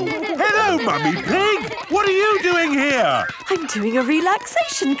 Hello, Mummy Pig. What are you doing here? I'm doing a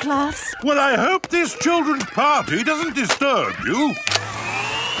relaxation class. Well, I hope this children's party doesn't disturb you.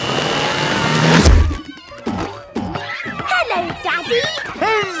 Hello, Daddy.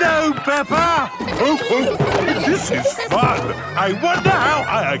 Hello, Peppa. Oh, this is fun. I wonder how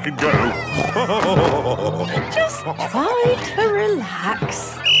high I can go. Just try to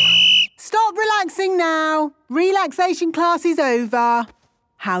relax. Stop relaxing now. Relaxation class is over.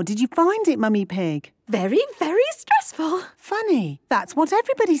 How did you find it, Mummy Pig? Very, very stressful. Funny. That's what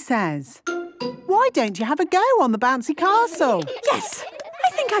everybody says. Why don't you have a go on the bouncy castle? Yes,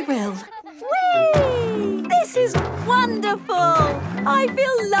 I think I will. Whee! This is wonderful. I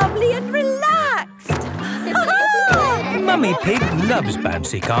feel lovely and relaxed. Mummy Pig loves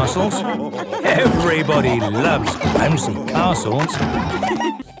bouncy castles. Everybody loves bouncy castles.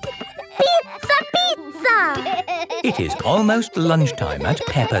 Pizza, pizza! It is almost lunchtime at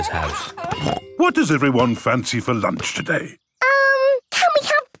Peppa's house. What does everyone fancy for lunch today? Can we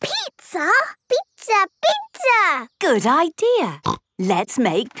have pizza? Pizza, pizza! Good idea. Let's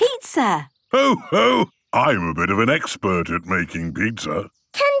make pizza. Ho, ho! I'm a bit of an expert at making pizza.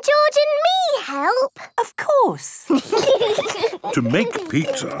 Can George and me help? Of course. To make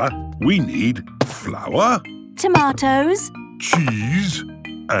pizza, we need flour, Tomatoes, cheese,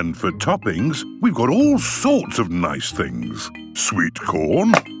 and for toppings, we've got all sorts of nice things. Sweet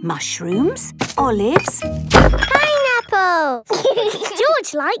corn, mushrooms, olives. Pineapple!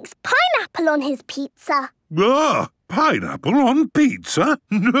 George likes pineapple on his pizza. Pineapple on pizza?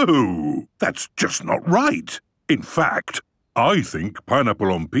 No, that's just not right. In fact, I think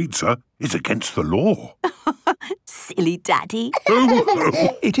pineapple on pizza is against the law. Silly Daddy.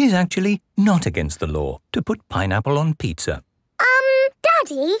 It is actually not against the law to put pineapple on pizza.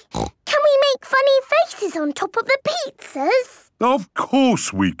 Daddy, can we make funny faces on top of the pizzas? Of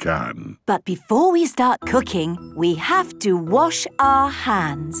course we can. But before we start cooking, we have to wash our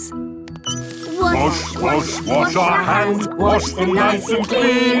hands. Wash, wash, wash our hands, wash them nice and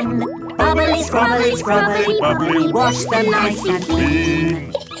clean. Bubbly, scrubbly, scrubbly, bubbly, wash them nice and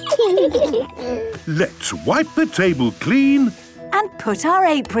clean. Let's wipe the table clean. And put our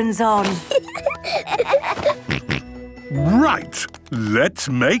aprons on. Right, let's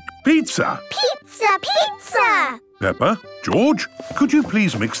make pizza. Pizza, pizza! Peppa, George, could you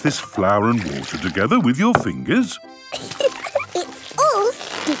please mix this flour and water together with your fingers? It's all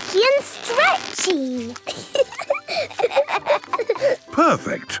sticky and stretchy.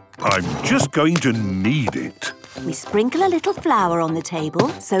 Perfect. I'm just going to knead it. We sprinkle a little flour on the table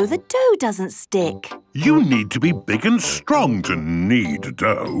so the dough doesn't stick. You need to be big and strong to knead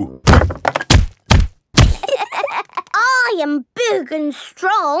dough. I am big and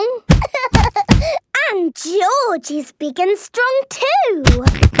strong. And George is big and strong too.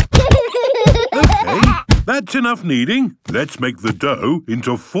 OK, that's enough kneading. Let's make the dough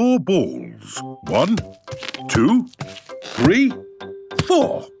into 4 balls. 1, 2, 3,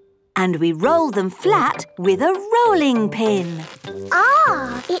 4. And we roll them flat with a rolling pin.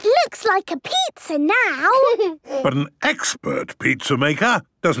 Ah, it looks like a pizza now. But an expert pizza maker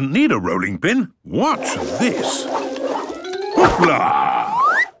doesn't need a rolling pin. Watch this. Hoopla!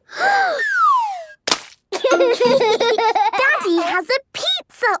 Daddy has a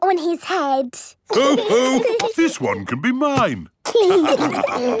pizza on his head. Ho, ho! This one can be mine.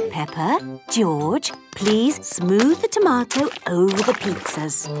 Peppa, George, please smooth the tomato over the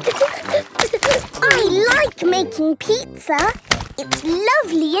pizzas. I like making pizza. It's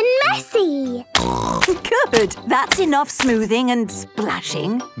lovely and messy. Good. That's enough smoothing and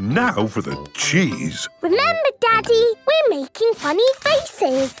splashing. Now for the cheese. Remember, Daddy, we're making funny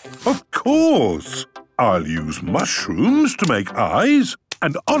faces. Of course. I'll use mushrooms to make eyes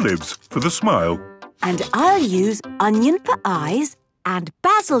and olives for the smile. And I'll use onion for eyes and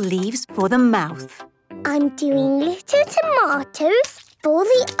basil leaves for the mouth. I'm doing little tomatoes for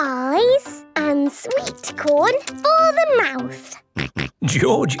the eyes and sweet corn for the mouth.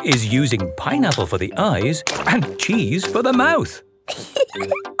 George is using pineapple for the eyes and cheese for the mouth.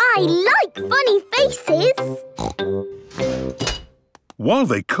 I like funny faces. While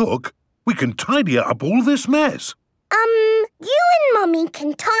they cook, we can tidy up all this mess. You and Mummy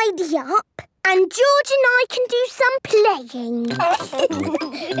can tidy up, and George and I can do some playing.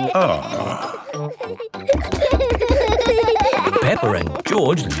 Peppa and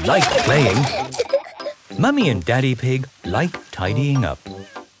George like playing. Mummy and Daddy Pig like tidying up.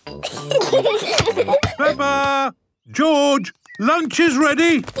 Peppa! George! Lunch is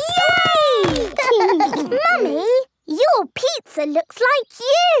ready! Yay! Mummy, your pizza looks like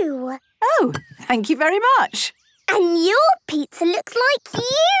you. Oh, thank you very much. And your pizza looks like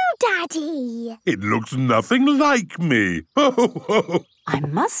you, Daddy. It looks nothing like me. Ho, ho, ho. I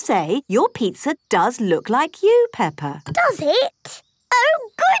must say, your pizza does look like you, Peppa. Does it? Oh,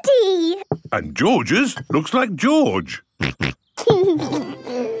 goody! And George's looks like George. These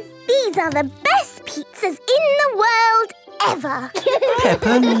are the best pizzas in the world ever.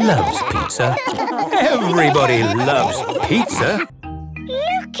 Peppa loves pizza. Everybody loves pizza.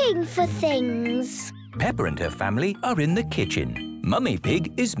 Looking for things. Peppa and her family are in the kitchen. Mummy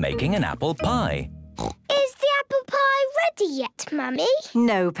Pig is making an apple pie. Is the apple pie ready yet, Mummy?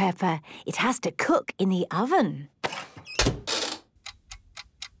 No, Peppa. It has to cook in the oven.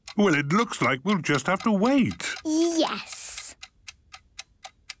 Well, it looks like we'll just have to wait. Yes.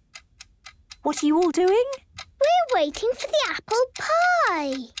 What are you all doing? We're waiting for the apple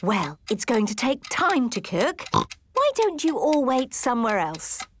pie. Well, it's going to take time to cook. Why don't you all wait somewhere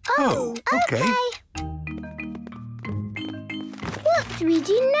else? Oh, OK. What do we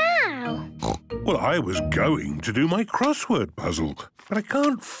do now? Well, I was going to do my crossword puzzle, but I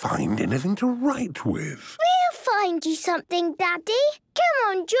can't find anything to write with. We'll find you something, Daddy. Come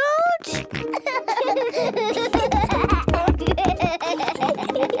on, George.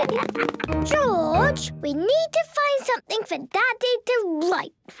 George, we need to find something for Daddy to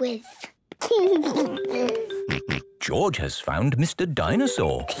write with. George has found Mr.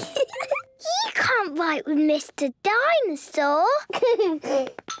 Dinosaur. You can't write with Mr. Dinosaur.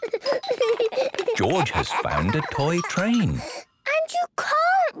 George has found a toy train. And you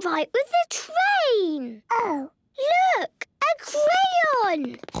can't write with a train. Oh. Look, a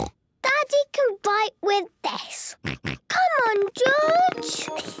crayon. Daddy can write with this. Come on, George.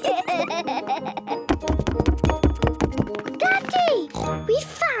 Daddy, we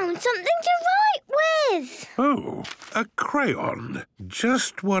found something to write with. Oh, a crayon.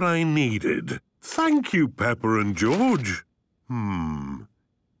 Just what I needed. Thank you, Peppa and George.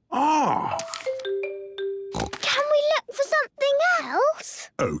 Ah! Can we look for something else?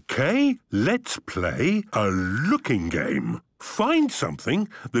 OK, let's play a looking game. Find something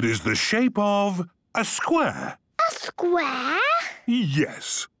that is the shape of a square. A square?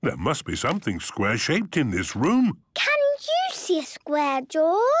 Yes, there must be something square-shaped in this room. Can you see a square,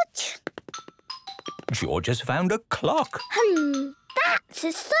 George? George has found a clock. That's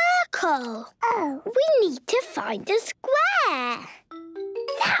a circle. Oh. We need to find a square.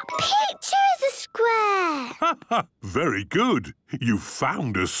 That picture is a square. Ha ha! Very good. You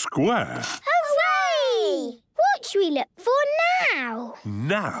found a square. Hooray! What should we look for now?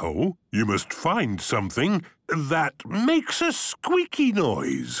 Now you must find something that makes a squeaky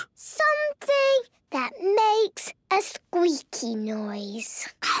noise. Something that makes a squeaky noise.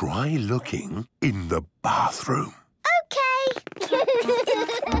 Try looking in the bathroom. OK.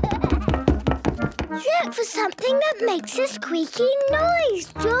 Look for something that makes a squeaky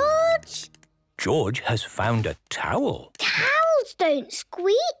noise, George. George has found a towel. Towels don't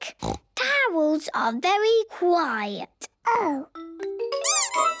squeak. Towels are very quiet. Oh.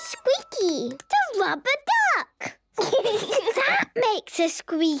 Squeaky, the rubber duck. That makes a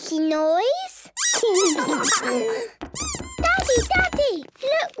squeaky noise. Daddy,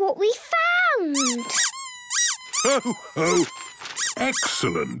 look what we found. Oh,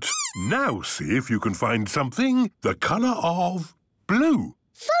 excellent. Now see if you can find something the colour of blue.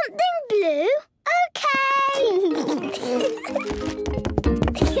 Something blue? OK.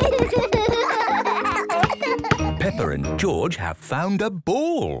 Peppa and George have found a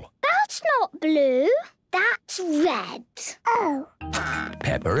ball. That's not blue. That's red. Oh.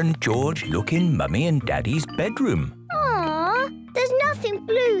 Peppa and George look in Mummy and Daddy's bedroom. Aw, there's nothing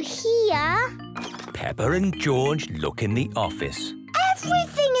blue here. Peppa and George look in the office.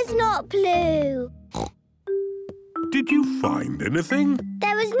 Everything is not blue. Did you find anything?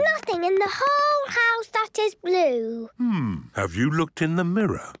 There is nothing in the whole house that is blue. Have you looked in the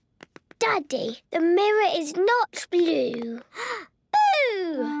mirror? Daddy, the mirror is not blue.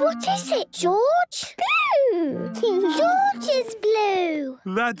 Boo! What is it, George? Blue! George is blue.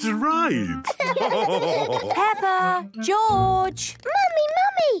 That's right. Peppa, George.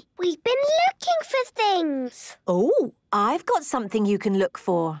 Mummy, we've been looking for things. Oh, I've got something you can look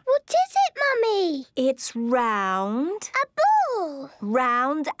for. What is it, Mummy? It's round. A ball.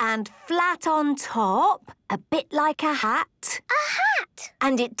 Round and flat on top, a bit like a hat. A hat?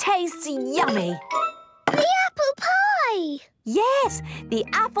 And it tastes yummy. The apple pie. Yes, the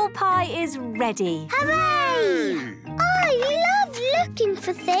apple pie is ready. Hooray! I love looking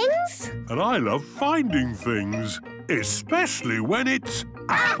for things. And I love finding things, especially when it's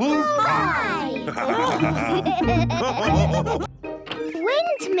apple pie.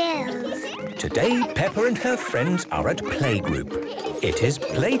 Windmills. Today, Peppa and her friends are at playgroup. It is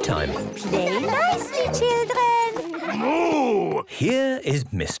playtime. Play nicely, children. Moo! Here is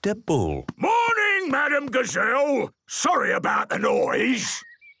Mr. Bull. Morning, Madam Gazelle. Sorry about the noise.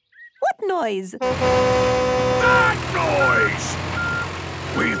 What noise? That noise!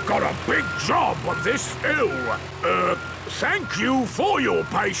 We've got a big job on this hill. Thank you for your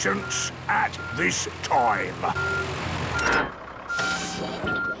patience at this time.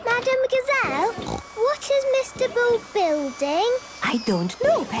 Madam Gazelle, what is Mr. Bull building? I I don't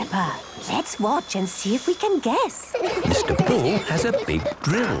know, Peppa. Let's watch and see if we can guess. Mr. Bull has a big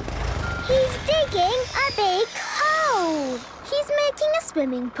drill. He's digging a big hole. He's making a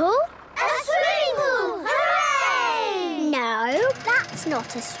swimming pool. A swimming pool! Hooray! No, that's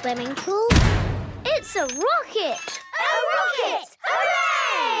not a swimming pool. It's a rocket. A rocket!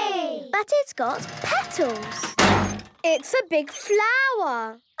 Hooray! But it's got petals. It's a big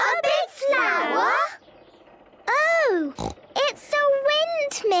flower. A big flower? Oh, it's a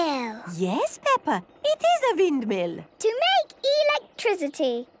windmill. Yes, Peppa, it is a windmill. To make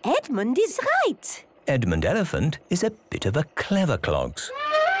electricity. Edmond is right. Edmond Elephant is a bit of a clever clogs.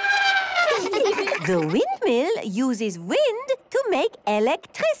 The windmill uses wind to make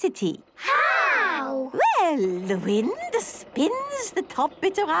electricity. How? Well, the wind spins the top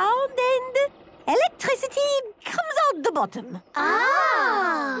bit around and electricity comes out the bottom.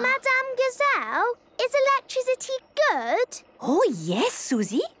 Ah! Madame Gazelle, is electricity good? Oh, yes,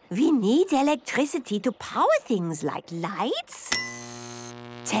 Susie. We need electricity to power things like lights,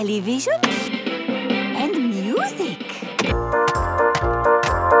 television, and music.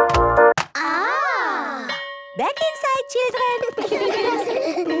 Ah! Back inside, children.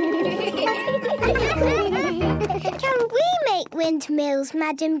 Can we make windmills,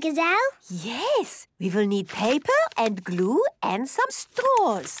 Madame Gazelle? Yes, we will need paper and glue and some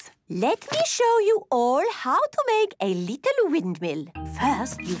straws. Let me show you all how to make a little windmill.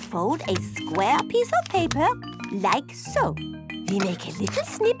 First, you fold a square piece of paper, like so. We make a little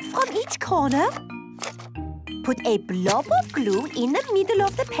snip from each corner. Put a blob of glue in the middle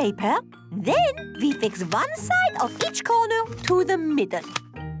of the paper. Then we fix one side of each corner to the middle.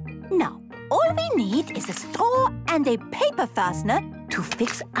 Now, all we need is a straw and a paper fastener to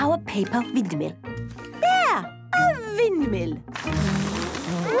fix our paper windmill. There, a windmill.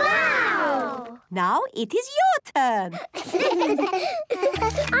 Wow! Now it is your turn.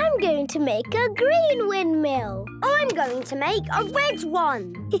 I'm going to make a green windmill. I'm going to make a red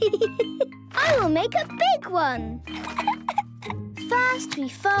one. I will make a big one. First, we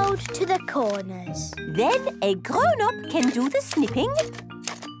fold to the corners. Then a grown-up can do the snipping.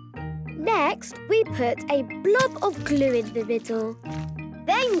 Next, we put a blob of glue in the middle.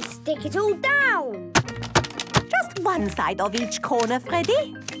 Then we stick it all down. Just one side of each corner,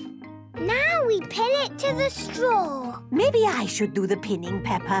 Freddy. Now we pin it to the straw. Maybe I should do the pinning,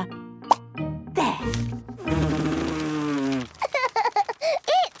 Peppa. There.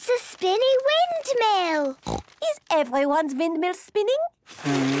 It's a spinny windmill. Is everyone's windmill spinning?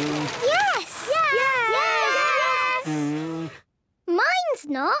 Yes! Yes! Mine's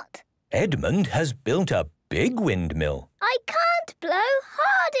not. Edmond has built a big windmill. I can't blow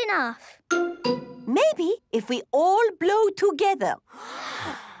hard enough. Maybe if we all blow together.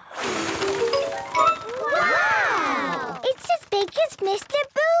 Wow! It's as big as Mr.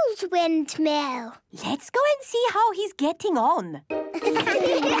 Bull's windmill. Let's go and see how he's getting on.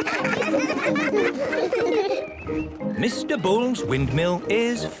 Mr. Bull's windmill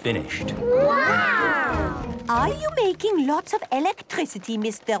is finished. Wow! Are you making lots of electricity,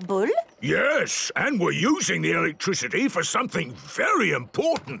 Mr. Bull? Yes, and we're using the electricity for something very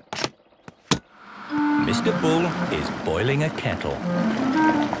important. Mr. Bull is boiling a kettle.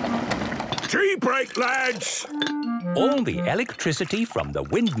 Tea break, lads! All the electricity from the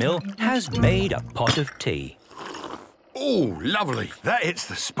windmill has made a pot of tea. Oh, lovely. That hits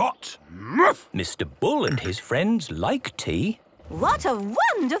the spot. Mr. Bull and his friends like tea. What a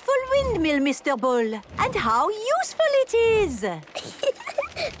wonderful windmill, Mr. Bull. And how useful it is.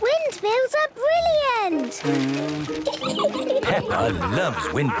 Windmills are brilliant. Peppa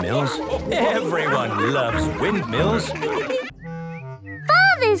loves windmills. Everyone loves windmills.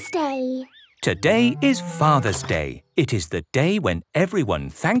 Father's Day. Today is Father's Day. It is the day when everyone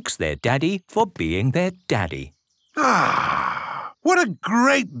thanks their daddy for being their daddy. Ah, what a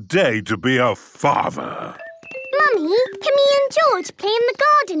great day to be a father. Mummy, can me and George play in the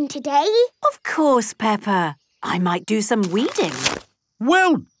garden today? Of course, Peppa. I might do some weeding.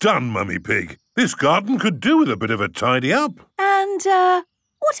 Well done, Mummy Pig. This garden could do with a bit of a tidy up. And,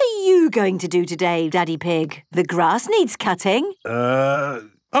 what are you going to do today, Daddy Pig? The grass needs cutting.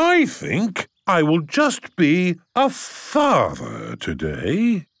 I think I will just be a father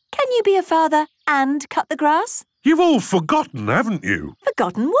today. Can you be a father and cut the grass? You've all forgotten, haven't you?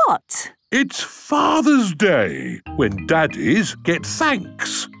 Forgotten what? It's Father's Day, when daddies get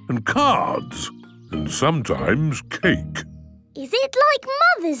thanks and cards and sometimes cake. Is it like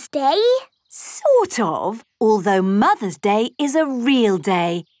Mother's Day? Sort of, although Mother's Day is a real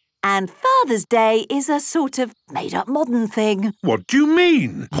day and Father's Day is a sort of made-up modern thing. What do you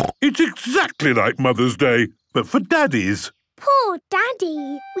mean? It's exactly like Mother's Day, but for daddies. Poor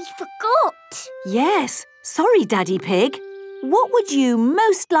Daddy. We forgot. Yes. Sorry, Daddy Pig. What would you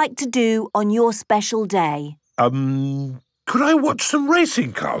most like to do on your special day? Could I watch some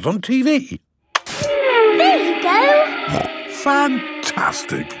racing cars on TV? There you go.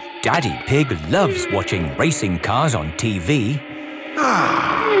 Fantastic. Daddy Pig loves watching racing cars on TV.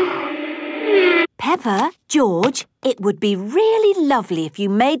 Peppa, George, it would be really lovely if you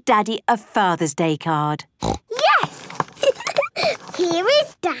made Daddy a Father's Day card. Yes! Here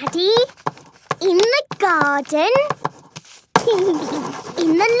is Daddy. In the garden.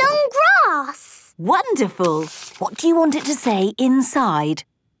 In the long grass. Wonderful. What do you want it to say inside?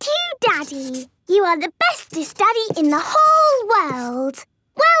 To Daddy. You are the bestest Daddy in the whole world.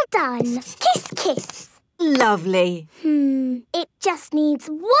 Well done. Kiss, kiss. Lovely. It just needs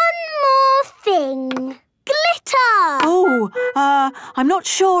one more thing. Glitter! Oh, I'm not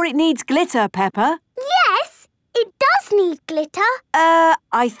sure it needs glitter, Peppa. Yes, it does need glitter.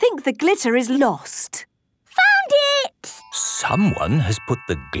 I think the glitter is lost. Found it! Someone has put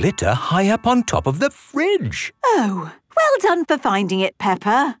the glitter high up on top of the fridge. Oh, well done for finding it,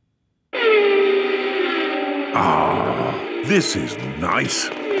 Peppa. This is nice.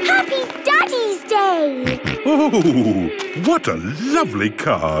 Happy Daddy's Day! Oh, what a lovely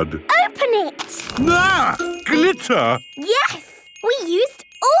card. Open it! Ah, glitter! Yes, we used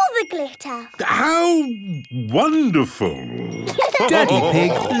all the glitter. How wonderful. Daddy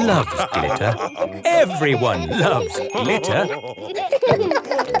Pig loves glitter. Everyone loves glitter.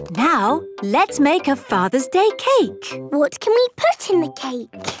 Now, let's make a Father's Day cake. What can we put in the cake?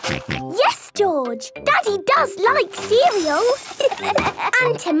 Yes, George. Daddy does like cereal.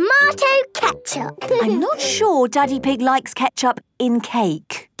 And tomato ketchup. I'm not sure Daddy Pig likes ketchup in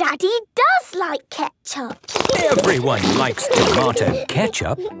cake. Daddy does like ketchup. Everyone likes tomato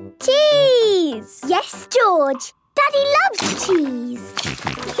ketchup. Cheese! Yes, George. Daddy loves cheese.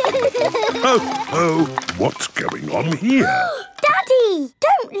 Oh, what's going on here? Daddy,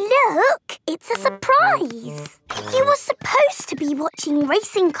 don't look. It's a surprise. You were supposed to be watching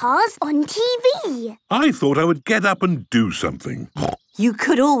racing cars on TV. I thought I would get up and do something. You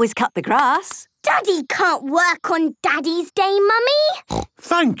could always cut the grass. Daddy can't work on Daddy's Day, Mummy.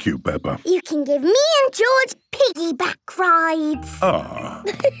 Thank you, Peppa. You can give me and George piggyback rides.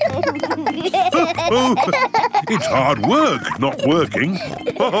 It's hard work not working.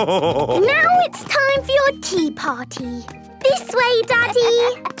 Now it's time for your tea party. This way,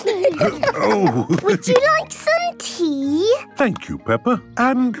 Daddy. Would you like some tea? Thank you, Peppa.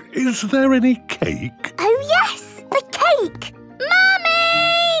 And is there any cake? Oh, yes, the cake.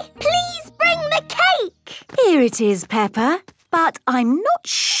 Mummy! Please bring the cake. Here it is, Peppa. But I'm not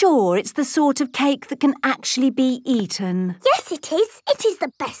sure it's the sort of cake that can actually be eaten. Yes, it is. It is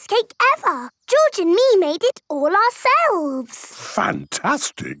the best cake ever. George and me made it all ourselves.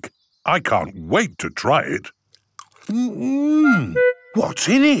 Fantastic. I can't wait to try it. What's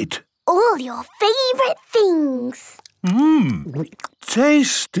in it? All your favourite things.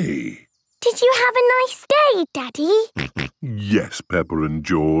 Tasty. Did you have a nice day, Daddy? Yes, Peppa and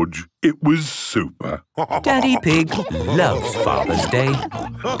George. It was super. Daddy Pig loves Father's Day.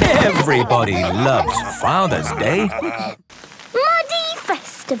 Everybody loves Father's Day. Muddy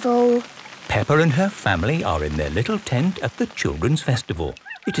Festival. Peppa and her family are in their little tent at the Children's Festival.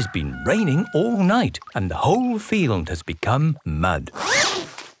 It has been raining all night and the whole field has become mud.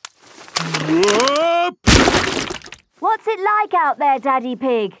 Whoop! What's it like out there, Daddy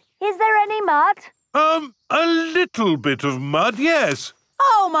Pig? Is there any mud? A little bit of mud, yes.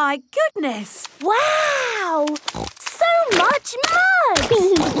 Oh, my goodness! Wow! So much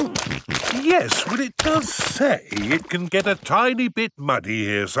mud! Yes, but it does say it can get a tiny bit muddy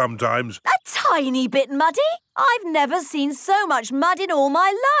here sometimes. A tiny bit muddy? I've never seen so much mud in all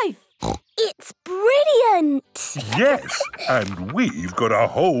my life. It's brilliant! Yes, and we've got a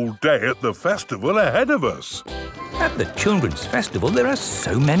whole day at the festival ahead of us. At the Children's Festival, there are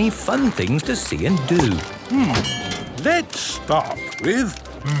so many fun things to see and do. Let's start with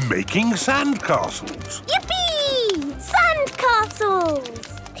making sandcastles. Yippee! Sandcastles!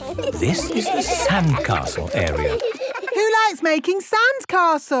 This is the sandcastle area. Who likes making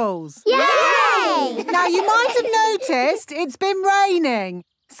sandcastles? Yay! Now, you might have noticed it's been raining.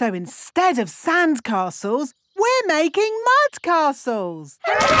 So instead of sandcastles, we're making mud castles.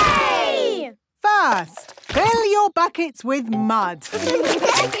 Hooray! First, fill your buckets with mud.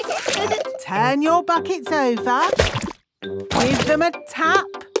 Turn your buckets over. Give them a tap.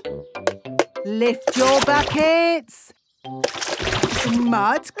 Lift your buckets.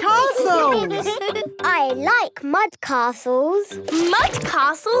 Mud castles. I like mud castles. Mud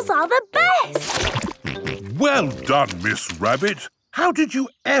castles are the best. Well done, Miss Rabbit. How did you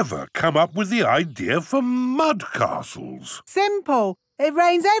ever come up with the idea for mud castles? Simple. It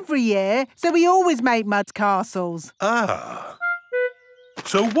rains every year, so we always make mud castles. Ah.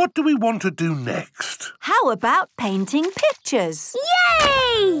 So what do we want to do next? How about painting pictures?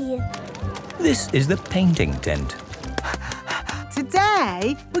 Yay! This is the painting tent.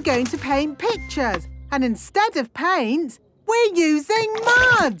 Today, we're going to paint pictures. And instead of paint, we're using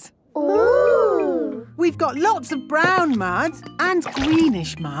mud. Ooh! We've got lots of brown mud and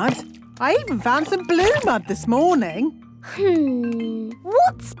greenish mud. I even found some blue mud this morning.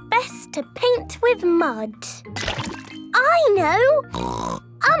 What's best to paint with mud? I know!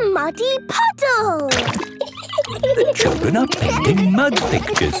 A muddy puddle! The children are painting mud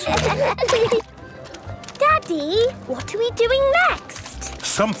pictures. Daddy, what are we doing next?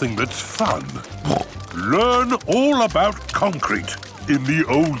 Something that's fun. Learn all about concrete in the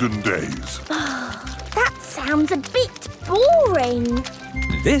olden days. That sounds a bit boring.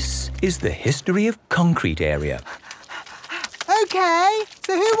 This is the history of concrete area. OK,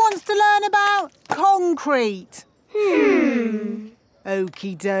 so who wants to learn about concrete?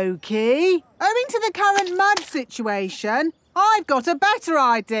 Okie dokie. Owing to the current mud situation, I've got a better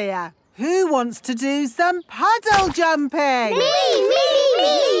idea. Who wants to do some puddle jumping? Me!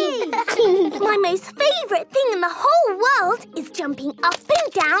 My most favourite thing in the whole world is jumping up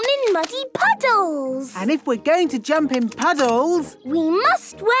and down in muddy puddles. And if we're going to jump in puddles, we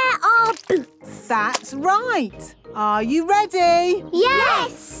must wear our boots. That's right. Are you ready?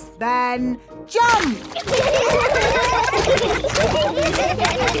 Yes! Then jump!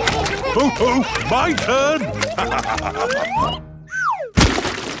 Ho, my turn!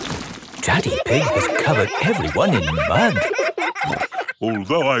 Daddy Pig has covered everyone in mud.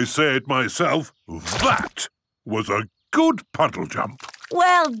 Although I say it myself, that was a good puddle jump.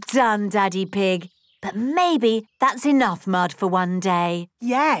 Well done, Daddy Pig. But maybe that's enough mud for one day.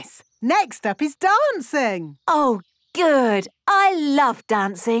 Yes. Next up is dancing. Oh, good. I love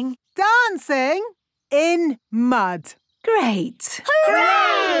dancing. Dancing in mud. Great.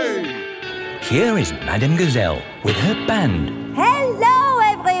 Hooray! Here is Madame Gazelle with her band. Hello,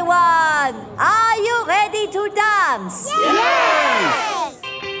 everyone. Are you ready to dance? Yes!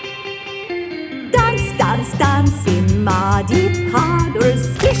 Dance, dance, dance in muddy puddles.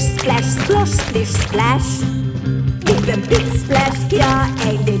 Splish, splash, splosh, splish, splash. Give a big splash here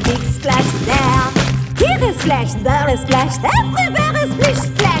and a big splash there. Here is splash, there is splash, everywhere is splish,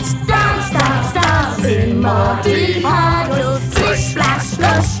 splash. Dance, dance, dance in muddy puddles. Splish, splash,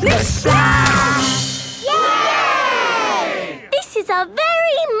 splosh, splish, splash. Yay! This is a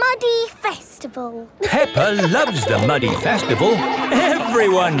very muddy festival. Peppa loves the Muddy Festival.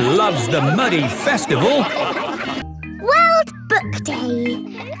 Everyone loves the Muddy Festival. World Book Day.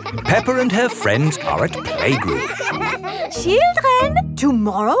 Peppa and her friends are at playgroup. Children,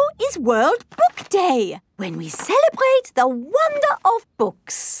 tomorrow is World Book Day, when we celebrate the wonder of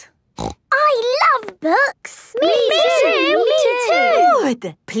books. I love books. Me too.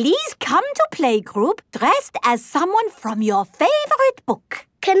 Good. Please come to playgroup dressed as someone from your favourite book.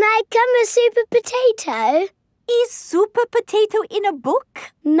 Can I come as Super Potato? Is Super Potato in a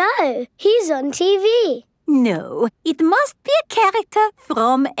book? No, he's on TV. No, it must be a character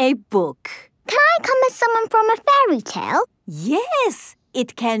from a book. Can I come as someone from a fairy tale? Yes,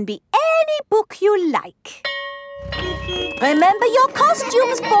 it can be any book you like. Remember your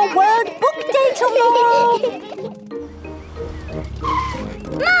costumes for World Book Day tomorrow.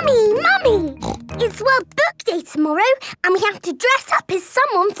 Mummy! It's World Book Day tomorrow and we have to dress up as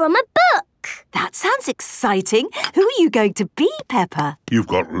someone from a book. That sounds exciting. Who are you going to be, Peppa? You've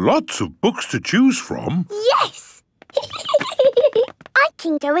got lots of books to choose from. Yes! I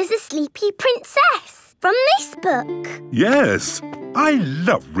can go as a sleepy princess from this book. Yes, I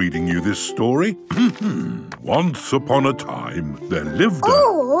love reading you this story. Once upon a time, there lived a...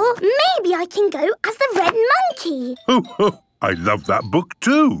 Or maybe I can go as the red monkey. I love that book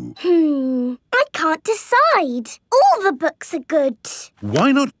too. I can't decide. All the books are good.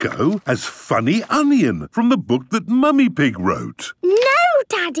 Why not go as Funny Onion from the book that Mummy Pig wrote? No,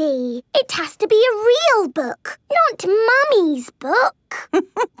 Daddy. It has to be a real book, not Mummy's book.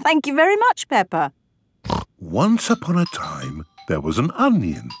 Thank you very much, Peppa. Once upon a time, there was an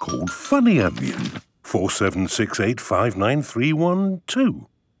onion called Funny Onion. 4768593112.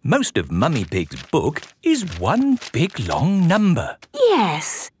 Most of Mummy Pig's book is one big long number.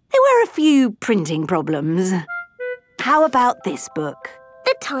 Yes, there were a few printing problems. How about this book?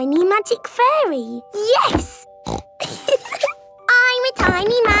 The Tiny Magic Fairy. Yes! I'm a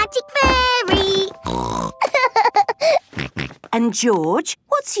tiny magic fairy. And George,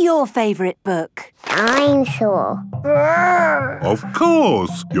 what's your favourite book? Dinosaur. Of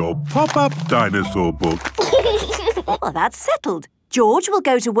course, your pop-up dinosaur book. Well, that's settled. George will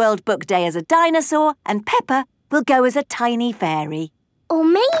go to World Book Day as a dinosaur and Peppa will go as a tiny fairy. Or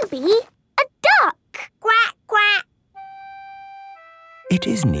maybe a duck. Quack, quack. It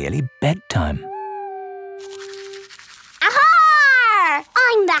is nearly bedtime. Aha!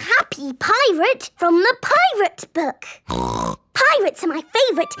 I'm the happy pirate from the pirate book. Pirates are my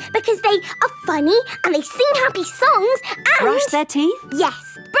favourite because they are funny and they sing happy songs and... Brush their teeth?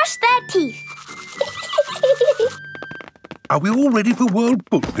 Yes, brush their teeth. Are we all ready for World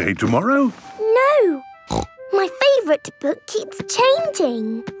Book Day tomorrow? No. My favourite book keeps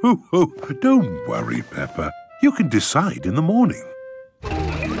changing. Oh, don't worry, Peppa. You can decide in the morning.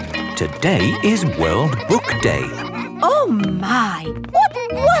 Today is World Book Day. Oh my! What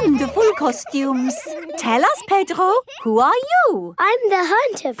wonderful costumes! Tell us, Pedro, who are you? I'm the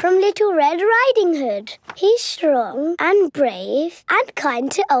hunter from Little Red Riding Hood. He's strong and brave and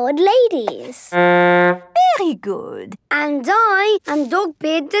kind to old ladies. Very good. And I am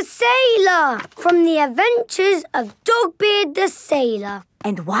Dogbeard the Sailor from the Adventures of Dogbeard the Sailor.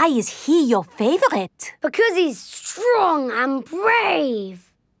 And why is he your favourite? Because he's strong and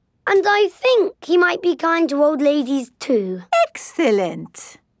brave. And I think he might be kind to old ladies too.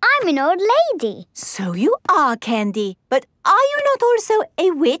 Excellent. I'm an old lady. So you are, Candy. But are you not also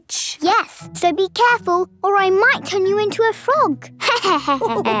a witch? Yes, so be careful or I might turn you into a frog.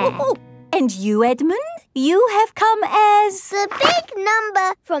 And you, Edmond? You have come as... The big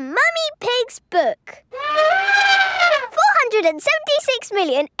number from Mummy Pig's book.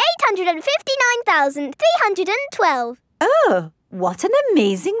 476,859,312. Oh, what an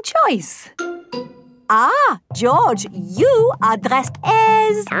amazing choice. Ah, George, you are dressed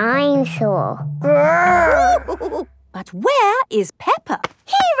as... Dinosaur. But where is Peppa?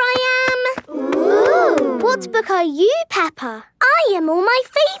 Here I am. Ooh. What book are you, Peppa? I am all my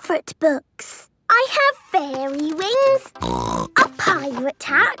favourite books. I have fairy wings, a pirate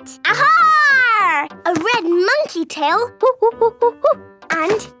hat, aha! A red monkey tail,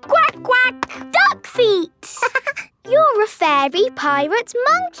 and quack quack duck feet. You're a fairy pirate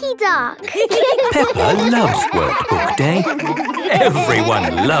monkey duck. Peppa loves World Book Day.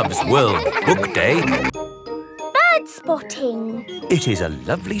 Everyone loves World Book Day. Bird spotting. It is a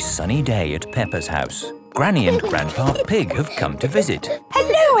lovely sunny day at Peppa's house. Granny and Grandpa Pig have come to visit.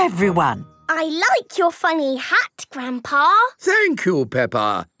 Hello, everyone. I like your funny hat, Grandpa. Thank you,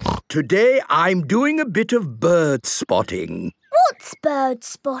 Peppa. Today I'm doing a bit of bird spotting. What's bird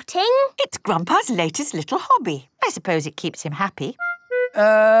spotting? It's Grandpa's latest little hobby. I suppose it keeps him happy.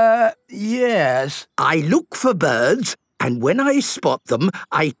 Yes. I look for birds, and when I spot them,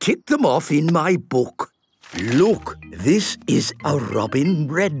 I tick them off in my book. Look, this is a robin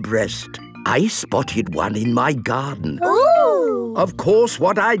redbreast. I spotted one in my garden. Ooh! Of course,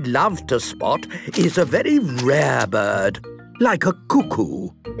 what I'd love to spot is a very rare bird, like a cuckoo.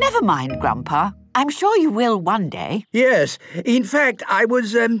 Never mind, Grandpa. I'm sure you will one day. Yes. In fact, I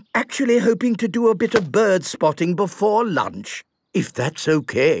was actually hoping to do a bit of bird spotting before lunch, if that's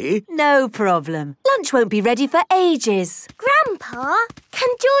okay. No problem. Lunch won't be ready for ages. Grandpa, can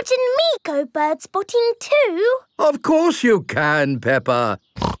George and me go bird spotting too? Of course you can, Peppa.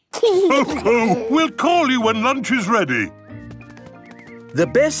 We'll call you when lunch is ready. The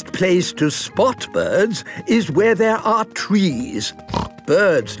best place to spot birds is where there are trees.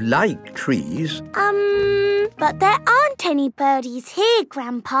 Birds like trees. But there aren't any birdies here,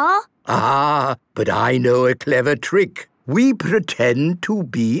 Grandpa. Ah, but I know a clever trick. We pretend to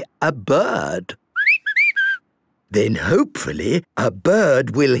be a bird. Then hopefully a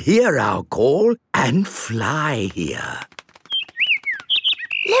bird will hear our call and fly here.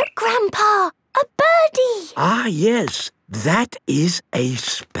 Look, Grandpa, a birdie. Ah, yes, that is a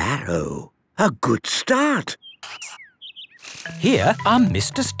sparrow. A good start. Here are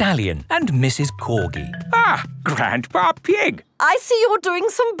Mr. Stallion and Mrs. Corgi. Ah, Grandpa Pig. I see you're doing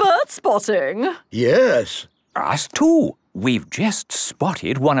some bird spotting. Yes. Us too. We've just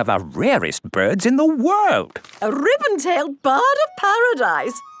spotted one of the rarest birds in the world. A ribbon-tailed bird of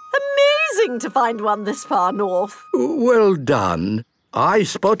paradise. Amazing to find one this far north. Well done. I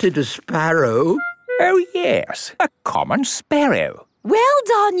spotted a sparrow. Oh, yes, a common sparrow. Well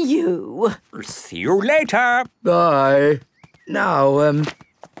done, you. See you later. Bye. Now,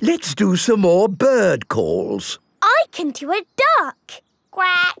 let's do some more bird calls. I can do a duck.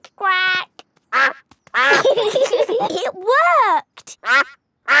 Quack, quack. It worked.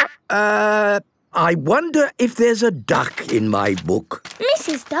 I wonder if there's a duck in my book.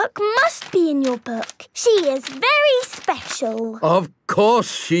 Mrs. Duck must be in your book. She is very special. Of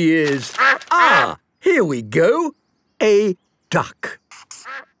course she is. Ah, Here we go. A duck.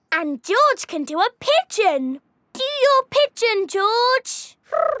 And George can do a pigeon. Do your pigeon, George.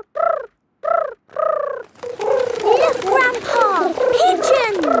 Look, Grandpa,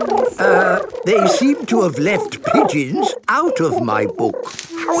 pigeons. They seem to have left pigeons out of my book.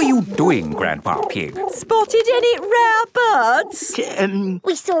 How are you doing, Grandpa Pig? Spotted any rare birds?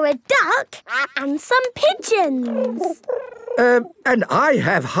 We saw a duck and some pigeons. And I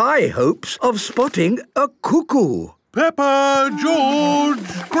have high hopes of spotting a cuckoo. Peppa,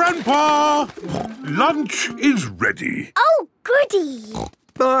 George, Grandpa, lunch is ready. Oh, goody.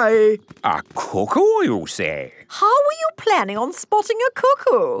 Bye. A cuckoo, you say? How were you planning on spotting a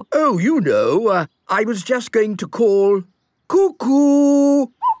cuckoo? Oh, you know, I was just going to call cuckoo.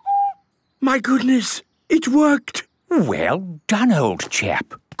 My goodness, it worked. Well done, old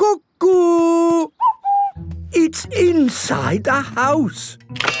chap. Cuckoo. It's inside the house.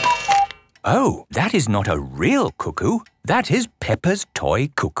 Oh, that is not a real cuckoo. That is Peppa's toy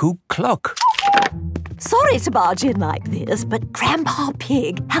cuckoo clock. Sorry to barge in like this, but Grandpa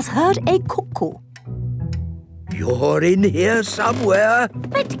Pig has heard a cuckoo. You're in here somewhere.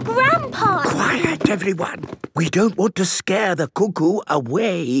 But, Grandpa... Quiet, everyone. We don't want to scare the cuckoo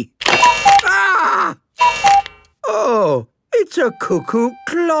away. Ah! Oh, it's a cuckoo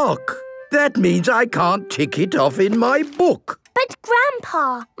clock. That means I can't tick it off in my book. But,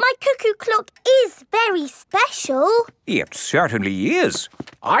 Grandpa, my cuckoo clock is very special. It certainly is.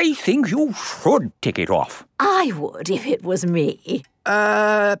 I think you should tick it off. I would if it was me.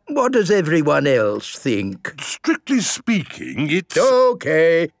 What does everyone else think? Strictly speaking, it's...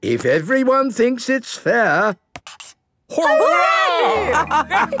 Okay, if everyone thinks it's fair... Hooray!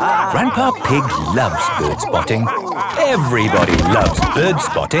 Grandpa Pig loves bird spotting. Everybody loves bird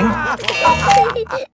spotting.